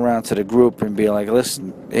running around to the group and being like,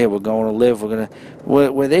 listen, hey, we're going to Live. We're going to,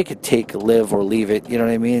 where they could take Live or leave it. You know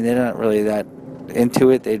what I mean? They're not really that into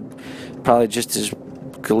it. They'd probably just as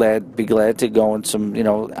be glad to go in some,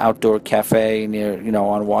 outdoor cafe near,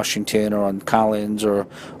 on Washington or on Collins or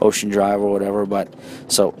Ocean Drive or whatever. But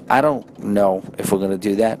so I don't know if we're going to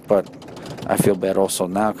do that, but I feel bad also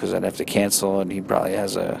now because I'd have to cancel, and he probably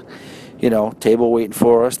has a table waiting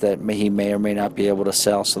for us that he may or may not be able to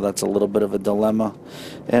sell, so that's a little bit of a dilemma.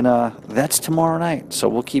 And that's tomorrow night, so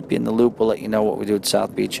we'll keep you in the loop. We'll let you know what we do at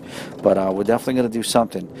South Beach, but we're definitely going to do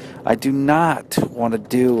something. I do not want to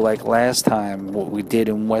do like last time, what we did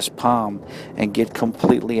in West Palm, and get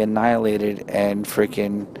completely annihilated and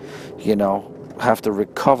freaking, have to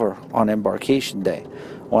recover on embarkation day.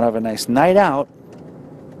 I want to have a nice night out,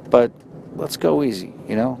 but let's go easy,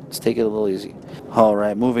 let's take it a little easy. All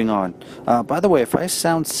right, moving on. By the way, if I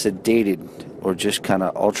sound sedated or just kind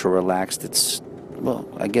of ultra relaxed,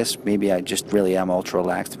 I guess maybe I just really am ultra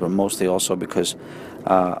relaxed, but mostly also because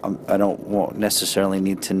I won't necessarily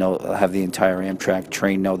need to have the entire Amtrak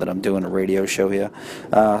train know that I'm doing a radio show here.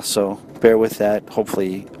 So bear with that.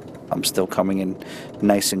 Hopefully I'm still coming in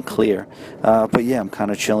nice and clear. But yeah, I'm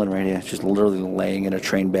kind of chilling right here, just literally laying in a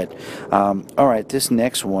train bed. All right, this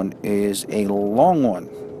next one is a long one,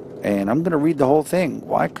 and I'm going to read the whole thing.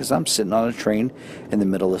 Why? Because I'm sitting on a train in the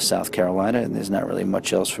middle of South Carolina, and there's not really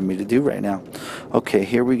much else for me to do right now. Okay,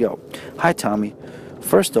 here we go. Hi, Tommy.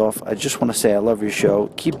 First off, I just want to say I love your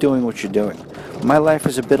show. Keep doing what you're doing. My life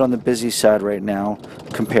is a bit on the busy side right now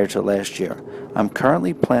compared to last year. I'm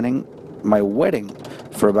currently planning my wedding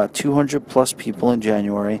for about 200 plus people in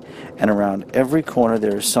January, and around every corner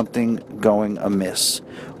there is something going amiss.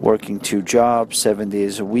 Working 2 jobs, 7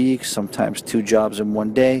 days a week, sometimes 2 jobs in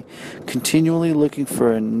one day, continually looking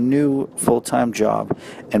for a new full-time job,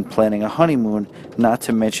 and planning a honeymoon, not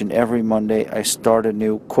to mention every Monday I start a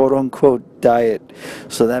new quote-unquote diet.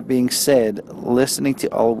 So that being said, listening to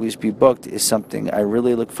Always Be Booked is something I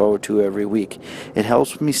really look forward to every week. It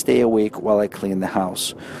helps me stay awake while I clean the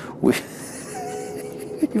house.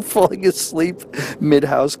 You falling asleep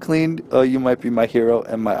mid-house clean? Oh, you might be my hero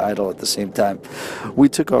and my idol at the same time. We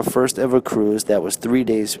took our first ever cruise that was 3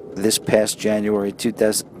 days this past January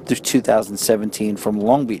 2017 from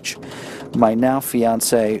Long Beach. My now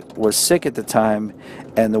fiance was sick at the time,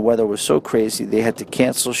 and the weather was so crazy they had to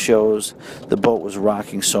cancel shows. The boat was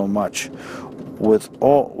rocking so much. With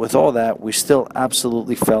all that, we still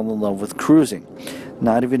absolutely fell in love with cruising.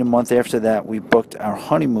 Not even a month after that, we booked our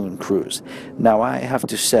honeymoon cruise. Now, I have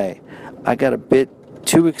to say, I got a bit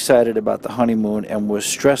too excited about the honeymoon and was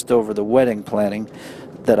stressed over the wedding planning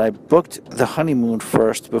that I booked the honeymoon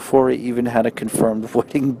first before I even had a confirmed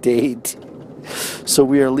wedding date. So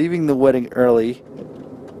we are leaving the wedding early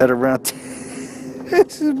at around...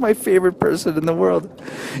 This is my favorite person in the world.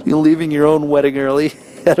 You're leaving your own wedding early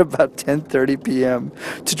at about 10:30 p.m.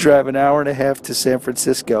 to drive an hour and a half to San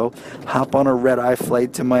Francisco, hop on a red-eye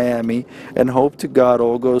flight to Miami, and hope to God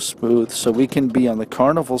all goes smooth so we can be on the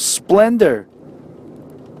Carnival Splendor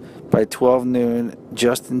by 12 noon,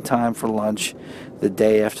 just in time for lunch the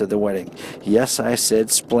day after the wedding. Yes, I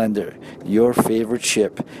said Splendor, your favorite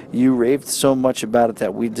ship. You raved so much about it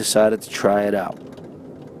that we decided to try it out.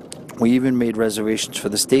 We even made reservations for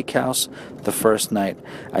the steakhouse the first night.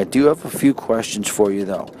 I do have a few questions for you,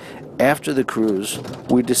 though. After the cruise,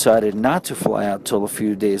 we decided not to fly out till a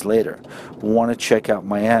few days later. Want to check out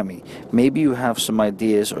Miami. Maybe you have some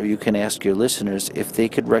ideas, or you can ask your listeners if they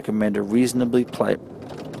could recommend a reasonably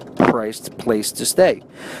priced place to stay.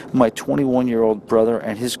 My 21-year-old brother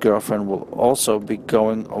and his girlfriend will also be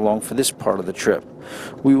going along for this part of the trip.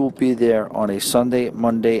 We will be there on a Sunday,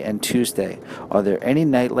 Monday, and Tuesday. Are there any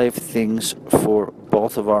nightlife things for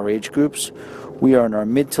both of our age groups? We are in our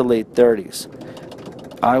mid to late 30s.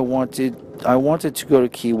 I wanted to go to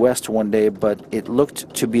Key West one day, but it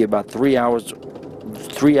looked to be about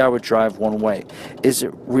 3-hour drive one way. Is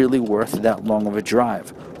it really worth that long of a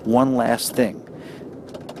drive? One last thing.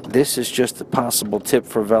 This is just a possible tip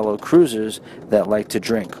for fellow cruisers that like to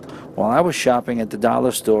drink. While I was shopping at the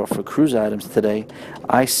dollar store for cruise items today,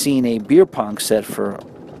 I seen a beer pong set for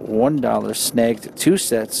 $1, snagged 2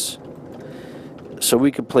 sets so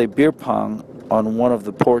we could play beer pong on one of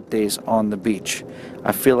the port days on the beach.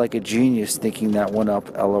 I feel like a genius thinking that one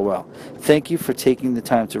up, LOL. Thank you for taking the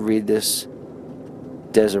time to read this,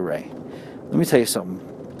 Desiree. Let me tell you something.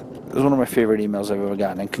 It was one of my favorite emails I've ever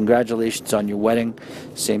gotten, and congratulations on your wedding.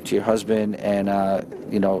 Same to your husband and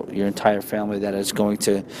your entire family that is going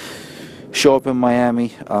to show up in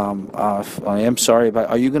Miami. I am sorry about.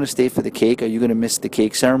 Are you going to stay for the cake? Are you going to miss the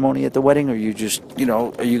cake ceremony at the wedding, or you just,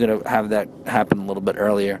 are you going to have that happen a little bit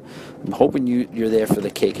earlier? I'm hoping you're there for the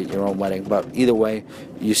cake at your own wedding. But either way,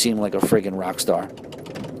 you seem like a friggin' rock star.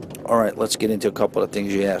 All right, let's get into a couple of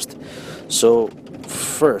things you asked. So,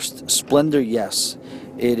 first, Splendor, yes,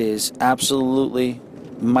 it is absolutely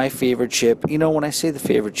my favorite chip. When I say the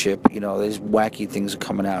favorite chip, these wacky things are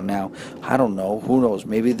coming out now. I don't know. Who knows?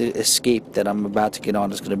 Maybe the Escape that I'm about to get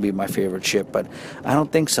on is going to be my favorite chip, but I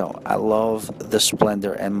don't think so. I love the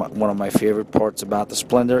Splendor, and one of my favorite parts about the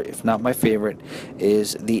Splendor, if not my favorite,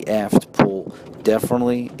 is the aft pull.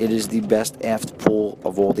 Definitely, it is the best aft pull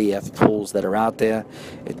of all the aft pulls that are out there.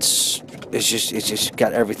 It's just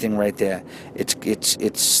got everything right there.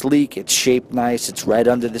 It's sleek. It's shaped nice. It's right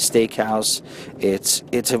under the steakhouse. It's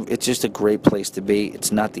just a great place to be.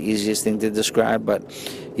 It's not the easiest thing to describe, but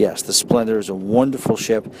yes, the Splendor is a wonderful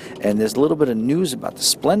ship. And there's a little bit of news about the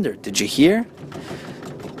Splendor. Did you hear?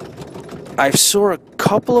 I saw a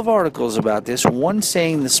couple of articles about this, one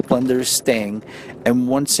saying the Splendor is staying and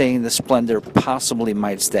one saying the Splendor possibly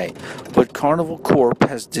might stay. But Carnival Corp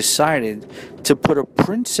has decided to put a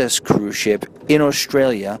Princess cruise ship in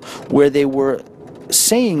Australia where they were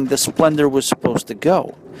saying the Splendor was supposed to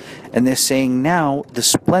go. And they're saying now the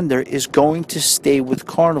Splendor is going to stay with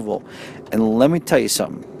Carnival. And let me tell you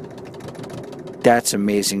something. That's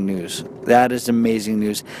amazing news. That is amazing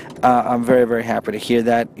news. I'm very, very happy to hear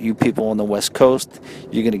that. You people on the West Coast,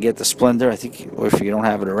 you're going to get the Splendor, I think, or if you don't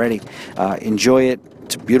have it already, enjoy it.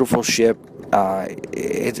 It's a beautiful ship.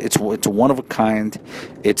 It's one of a kind.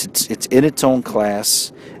 It's in its own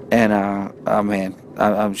class, and man,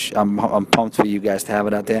 I'm pumped for you guys to have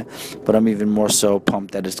it out there. But I'm even more so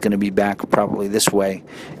pumped that it's going to be back probably this way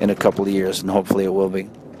in a couple of years, and hopefully it will be.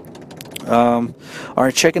 All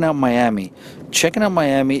right, checking out Miami.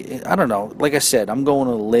 I don't know. Like I said, I'm going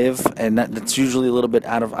to live, and that's usually a little bit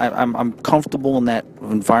out of. I'm comfortable in that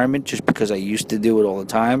environment just because I used to do it all the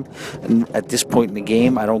time. And at this point in the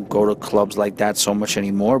game, I don't go to clubs like that so much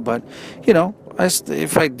anymore. But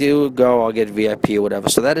if I do go, I'll get VIP or whatever.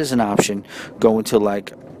 So that is an option. Going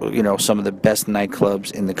to some of the best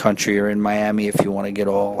nightclubs in the country or in Miami if you want to get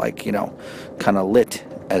all kind of lit,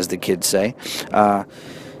 as the kids say.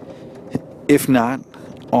 If not,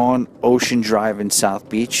 on Ocean Drive in South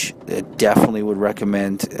Beach, definitely would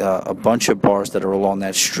recommend a bunch of bars that are along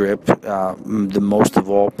that strip. The most of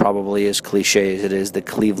all, probably as cliche as it is, the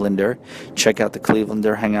Clevelander. Check out the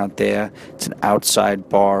Clevelander, hang out there. It's an outside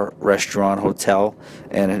bar, restaurant, hotel,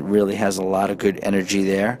 and it really has a lot of good energy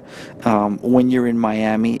there. When you're in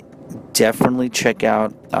Miami, definitely check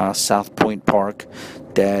out South Point Park.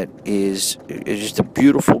 That is just a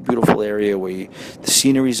beautiful, beautiful area where the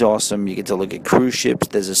scenery is awesome. You get to look at cruise ships.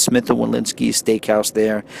 There's a Smith & Wollensky steakhouse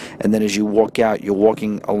there, and then as you walk out, you're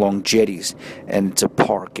walking along jetties, and it's a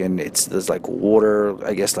park, and there's like water,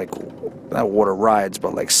 I guess not water rides,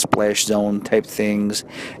 but like splash zone type things,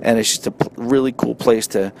 and it's just a really cool place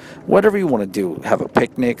to whatever you want to do. Have a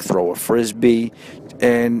picnic, throw a frisbee.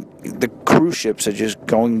 And the cruise ships are just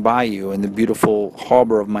going by you, and the beautiful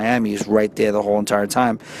harbor of Miami is right there the whole entire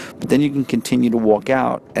time. But then you can continue to walk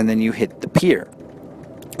out, and then you hit the pier.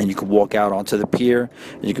 And you could walk out onto the pier,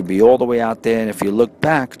 and you could be all the way out there. And if you look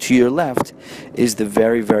back to your left is the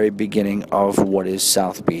very, very beginning of what is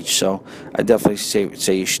South Beach. So I definitely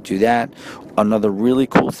say you should do that. Another really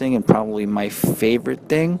cool thing, and probably my favorite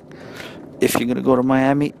thing, if you're going to go to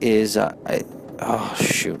Miami, is,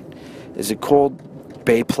 is it called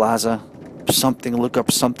Bay Plaza? Look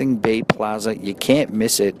up something Bay Plaza. You can't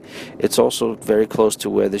miss it. It's also very close to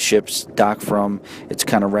where the ships dock from. It's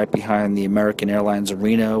kind of right behind the American Airlines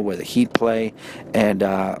Arena where the Heat play, and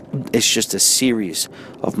it's just a series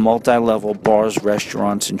of multi-level bars,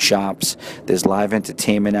 restaurants, and shops. There's live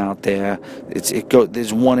entertainment out there.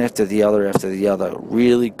 There's one after the other.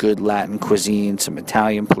 Really good Latin cuisine, some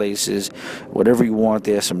Italian places, whatever you want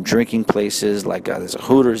there. Some drinking places, there's a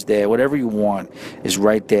Hooters there. Whatever you want is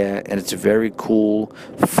right there, and it's a very cool,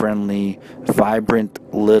 friendly, vibrant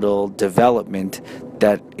little development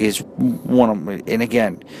that is one of my, and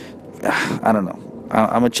again, I don't know.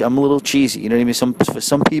 I'm a little cheesy, you know what I mean? For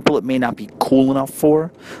some people, it may not be cool enough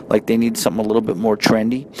like they need something a little bit more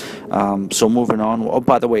trendy. So moving on. Oh,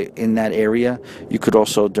 by the way, in that area, you could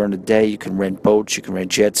also, during the day, you can rent boats, you can rent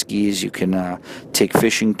jet skis, you can take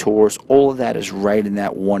fishing tours. All of that is right in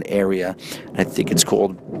that one area. I think it's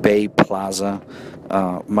called Bay Plaza,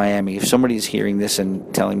 Miami. If somebody's hearing this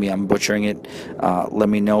and telling me I'm butchering it, let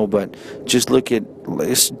me know. But just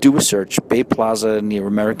do a search. Bay Plaza near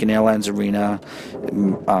American Airlines Arena.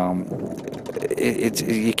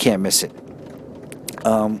 You can't miss it.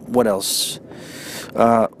 What else?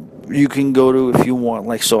 You can go to, if you want,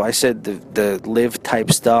 like, so I said the live type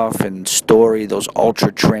stuff and story, those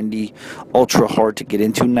ultra trendy, ultra hard to get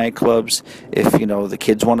into nightclubs. If the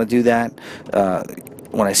kids want to do that,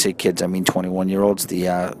 when I say kids, I mean 21-year-olds.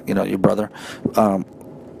 Your brother.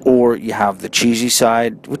 Or you have the cheesy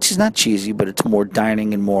side, which is not cheesy, but it's more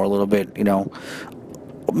dining and more a little bit,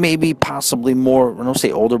 maybe possibly more, I don't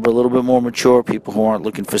say older, but a little bit more mature, people who aren't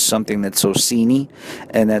looking for something that's so sceney,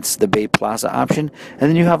 and that's the Bay Plaza option. And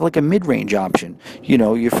then you have like a mid-range option.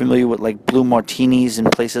 You're familiar with like Blue Martinis and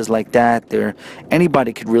places like that.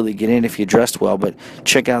 Anybody could really get in if you dressed well, but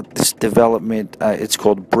check out this development. It's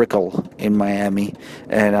called Brickell in Miami,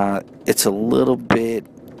 and it's a little bit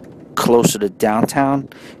closer to downtown.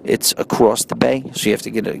 It's across the bay, so you have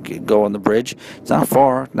to go on the bridge. It's not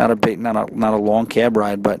far, not a long cab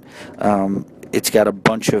ride, but it's got a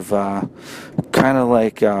bunch of kind of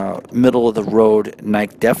like middle of the road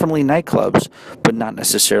definitely nightclubs, but not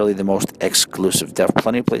necessarily the most exclusive. They have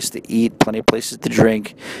plenty of places to eat, plenty of places to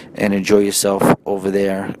drink, and enjoy yourself over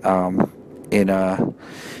there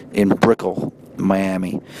in Brickell,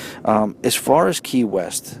 Miami. As far as Key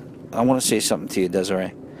West, I want to say something to you,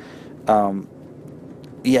 Desiree.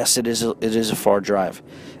 Yes, it is a far drive,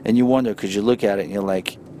 and you wonder, because you look at it and you're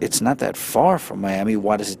like, it's not that far from Miami.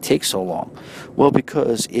 Why does it take so long? Well,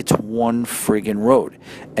 because it's one friggin' road.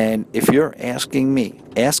 And if you're asking me,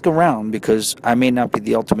 ask around, because I may not be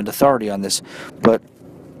the ultimate authority on this, but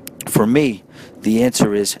for me, the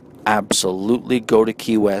answer is absolutely go to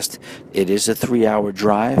Key West. It is a 3-hour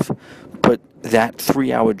drive, but that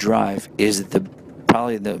 3-hour drive is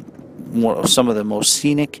probably some of the most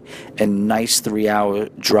scenic and nice 3-hour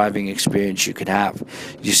driving experience you could have.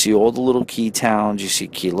 You see all the little key towns, you see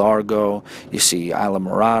Key Largo, you see Isla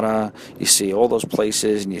Mirada, you see all those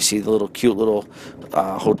places, and you see the little cute little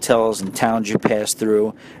hotels and towns you pass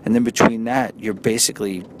through, and then between that, you're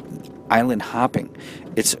basically island hopping.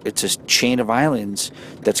 It's a chain of islands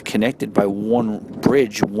that's connected by one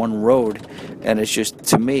bridge, one road, and it's just,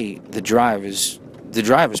 to me, the drive is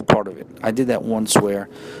part of it. I did that once where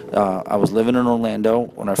I was living in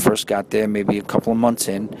Orlando when I first got there, maybe a couple of months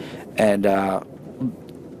in, and I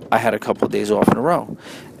had a couple of days off in a row.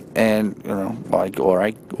 And,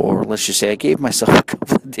 or let's just say I gave myself a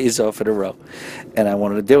couple of days off in a row, and I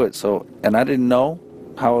wanted to do it. So, and I didn't know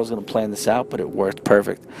how I was going to plan this out, but it worked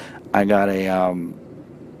perfect. I got a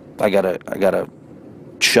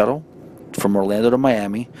shuttle from Orlando to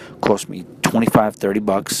Miami. Cost me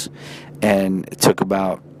 $25-$30, and it took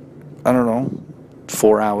about,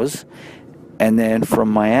 4 hours. And then from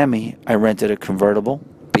Miami, I rented a convertible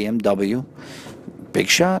BMW. Big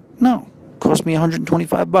shot? No, cost me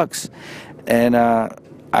 $125, and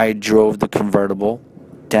I drove the convertible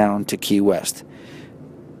down to Key West.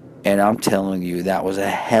 And I'm telling you, that was a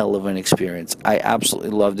hell of an experience. I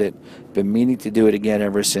absolutely loved it. Been meaning to do it again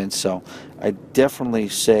ever since. So I definitely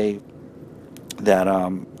say that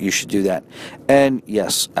you should do that. And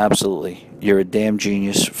yes, absolutely, you're a damn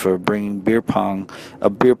genius for bringing a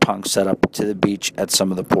beer pong setup to the beach at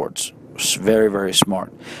some of the ports. It's very, very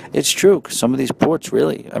smart. It's true, 'cause some of these ports,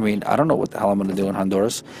 really, I don't know what the hell I'm going to do in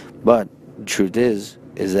Honduras, but the truth is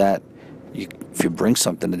that if you bring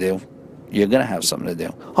something to do, you're going to have something to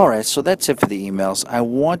do. All right, so that's it for the emails. I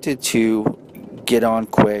wanted to get on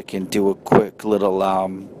quick and do a quick little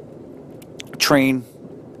train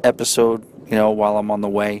episode, while I'm on the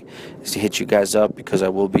way, is to hit you guys up, because I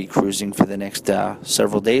will be cruising for the next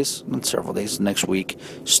next week,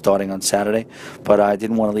 starting on Saturday. But I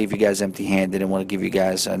didn't want to leave you guys empty-handed. I didn't want to give you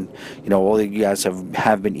guys, and all of you guys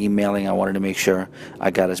have been emailing. I wanted to make sure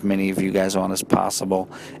I got as many of you guys on as possible,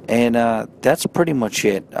 and that's pretty much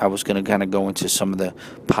it. I was going to kind of go into some of the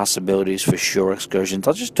possibilities for shore excursions.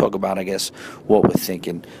 I'll just talk about, I guess, what we're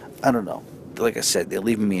thinking. I don't know. Like I said, they're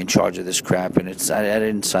leaving me in charge of this crap, and I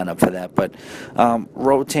didn't sign up for that. But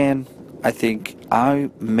Roatan, I think I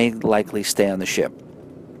may likely stay on the ship.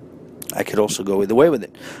 I could also go either way with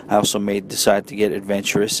it. I also may decide to get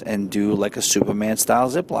adventurous and do like a Superman-style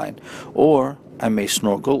zip line, or I may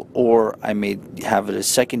snorkel, or I may have it a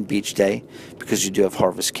second beach day, because you do have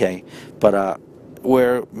Harvest Caye. But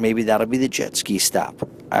where maybe that'll be the jet ski stop.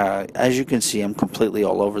 As you can see, I'm completely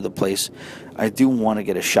all over the place. I do want to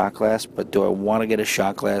get a shot glass, but do I want to get a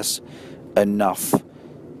shot glass enough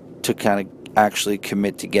to kind of actually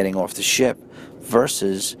commit to getting off the ship?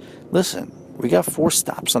 Versus, listen, we got 4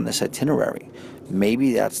 stops on this itinerary.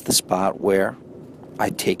 Maybe that's the spot where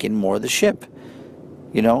I take in more of the ship.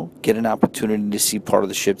 Get an opportunity to see part of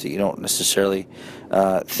the ship that you don't necessarily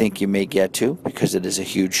think you may get to, because it is a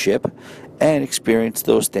huge ship, and experience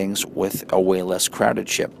those things with a way less crowded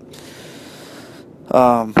ship.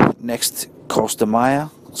 Next, Costa Maya.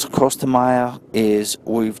 So Costa Maya is,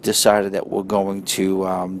 we've decided that we're going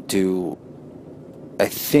to do, I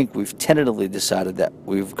think we've tentatively decided that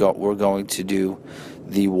we're going to do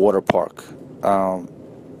the water park,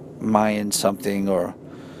 Mayan something, or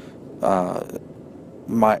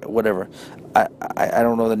whatever. I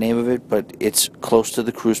don't know the name of it, but it's close to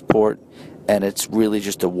the cruise port, and it's really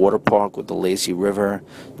just a water park with the lazy river,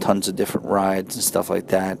 tons of different rides and stuff like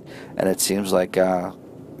that. And it seems like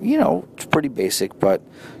it's pretty basic, but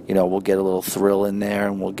we'll get a little thrill in there,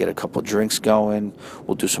 and we'll get a couple drinks going.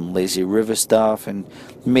 We'll do some lazy river stuff, and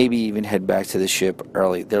maybe even head back to the ship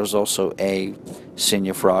early. There's also a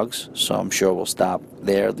Senior Frogs, so I'm sure we'll stop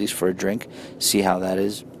there at least for a drink, see how that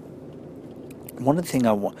is. One of the things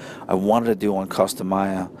I wanted to do on Costa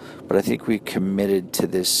Maya, but I think we committed to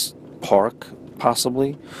this park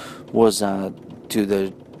possibly, was do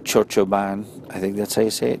the Chochoban, I think that's how you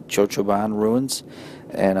say it, Chochoban ruins,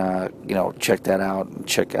 and check that out, and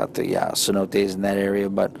check out the cenotes in that area.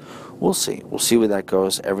 But we'll see where that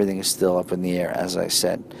goes. Everything is still up in the air, as I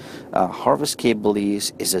said. Harvest Caye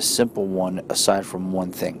Belize is a simple one, aside from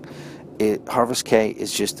one thing. Harvest Caye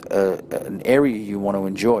is just an area you want to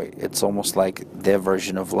enjoy. It's almost like their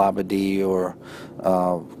version of Labadee or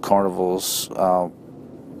Carnival's,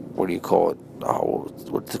 what do you call it? Oh,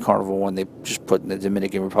 what's the Carnival one they just put in the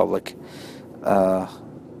Dominican Republic?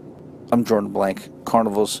 I'm drawing a blank.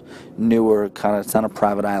 Carnival's newer, kind of, it's not a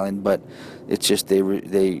private island, but it's just they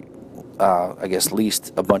I guess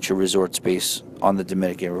leased a bunch of resort space on the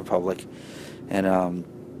Dominican Republic, and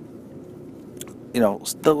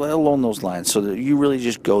still along those lines. So that you really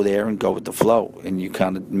just go there and go with the flow, and you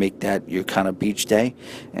kind of make that your kind of beach day,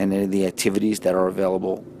 and then the activities that are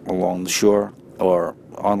available along the shore or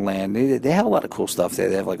on land. They have a lot of cool stuff there.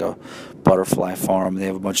 They have like a butterfly farm. They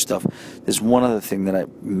have a bunch of stuff. There's one other thing that I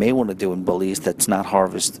may want to do in Belize that's not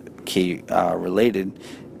Harvest Caye related,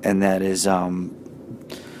 and that is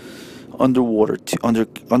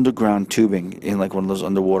underground tubing in like one of those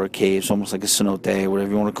underwater caves, almost like a cenote,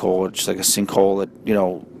 whatever you want to call it, just like a sinkhole that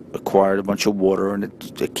acquired a bunch of water, and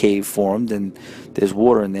a cave formed, and there's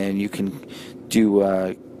water in there, and you can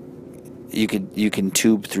do you can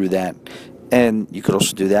tube through that. And you could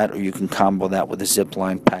also do that, or you can combo that with a zip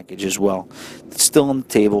line package as well. It's still on the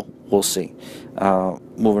table. We'll see.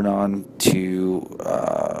 Moving on to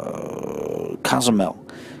Cozumel.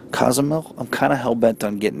 Cozumel, I'm kind of hell-bent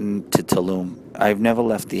on getting to Tulum. I've never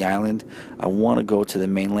left the island. I want to go to the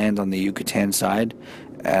mainland on the Yucatan side,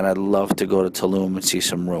 and I'd love to go to Tulum and see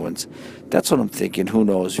some ruins. That's what I'm thinking. Who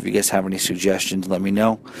knows? If you guys have any suggestions, let me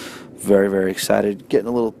know. Very, very excited. Getting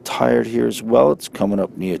a little tired here as well. It's coming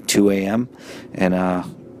up near 2 a.m. And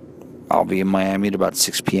I'll be in Miami at about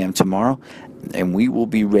 6 p.m. tomorrow, and we will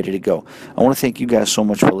be ready to go. I want to thank you guys so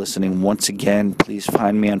much for listening. Once again, please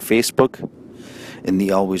find me on Facebook in the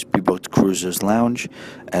Always Be Booked Cruisers Lounge,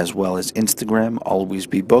 as well as Instagram, Always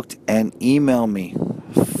Be Booked, and email me.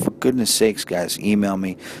 For goodness sakes, guys, email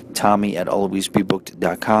me,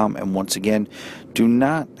 Tommy@alwaysbebooked.com. And once again, do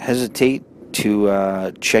not hesitate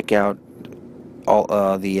to check out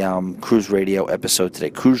all the Cruise Radio episode today.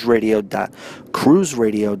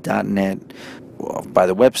 Cruiseradio.net by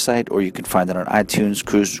the website, or you can find it on iTunes,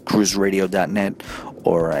 cruiseradio.net,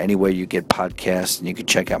 or anywhere you get podcasts, and you can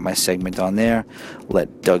check out my segment on there.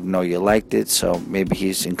 Let Doug know you liked it, so maybe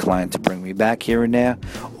he's inclined to bring me back here and there,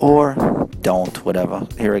 or don't, whatever.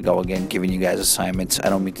 Here I go again, giving you guys assignments. I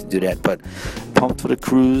don't mean to do that, but pumped for the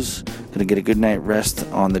cruise. Gonna get a good night rest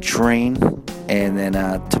on the train, and then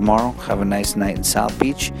tomorrow have a nice night in South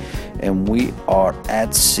Beach, and we are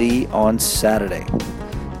at sea on Saturday.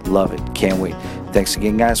 Love it. Can't wait. Thanks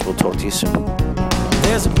again, guys. We'll talk to you soon.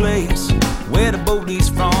 There's a place where the boat leaves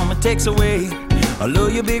from. It takes away all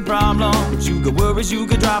of your big problems. You got worries, you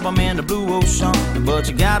could drop them in the blue ocean, but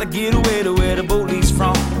you gotta get away to where the boat leaves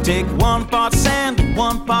from. Take 1 part sand,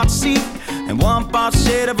 1 part sea, and 1 part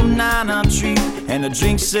shade of a 9 tree. And the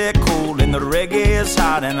drinks set cold and the reggae is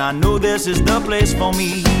hot, and I know this is the place for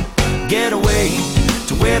me. Get away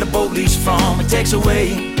to where the boat leaves from. It takes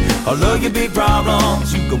away all of your big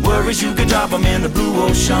problems. You got worries, you could drop them in the blue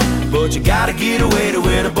ocean, but you gotta get away to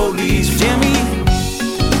where the boat leads. Jimmy.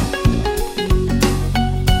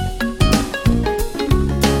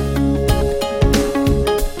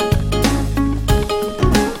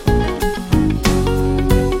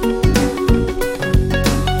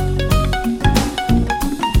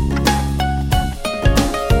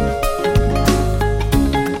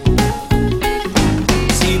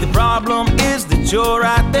 See, the problem is that you're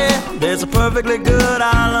right there. There's a perfectly good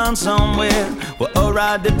island somewhere where a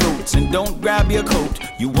ride that floats, and don't grab your coat,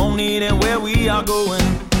 you won't need it where we are going.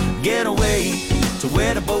 Get away to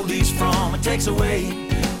where the boat leaves from. It takes away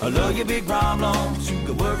all of your big problems. You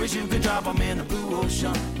got worries, you could drop them in the blue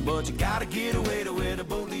ocean, but you gotta get away to where the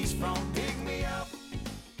boat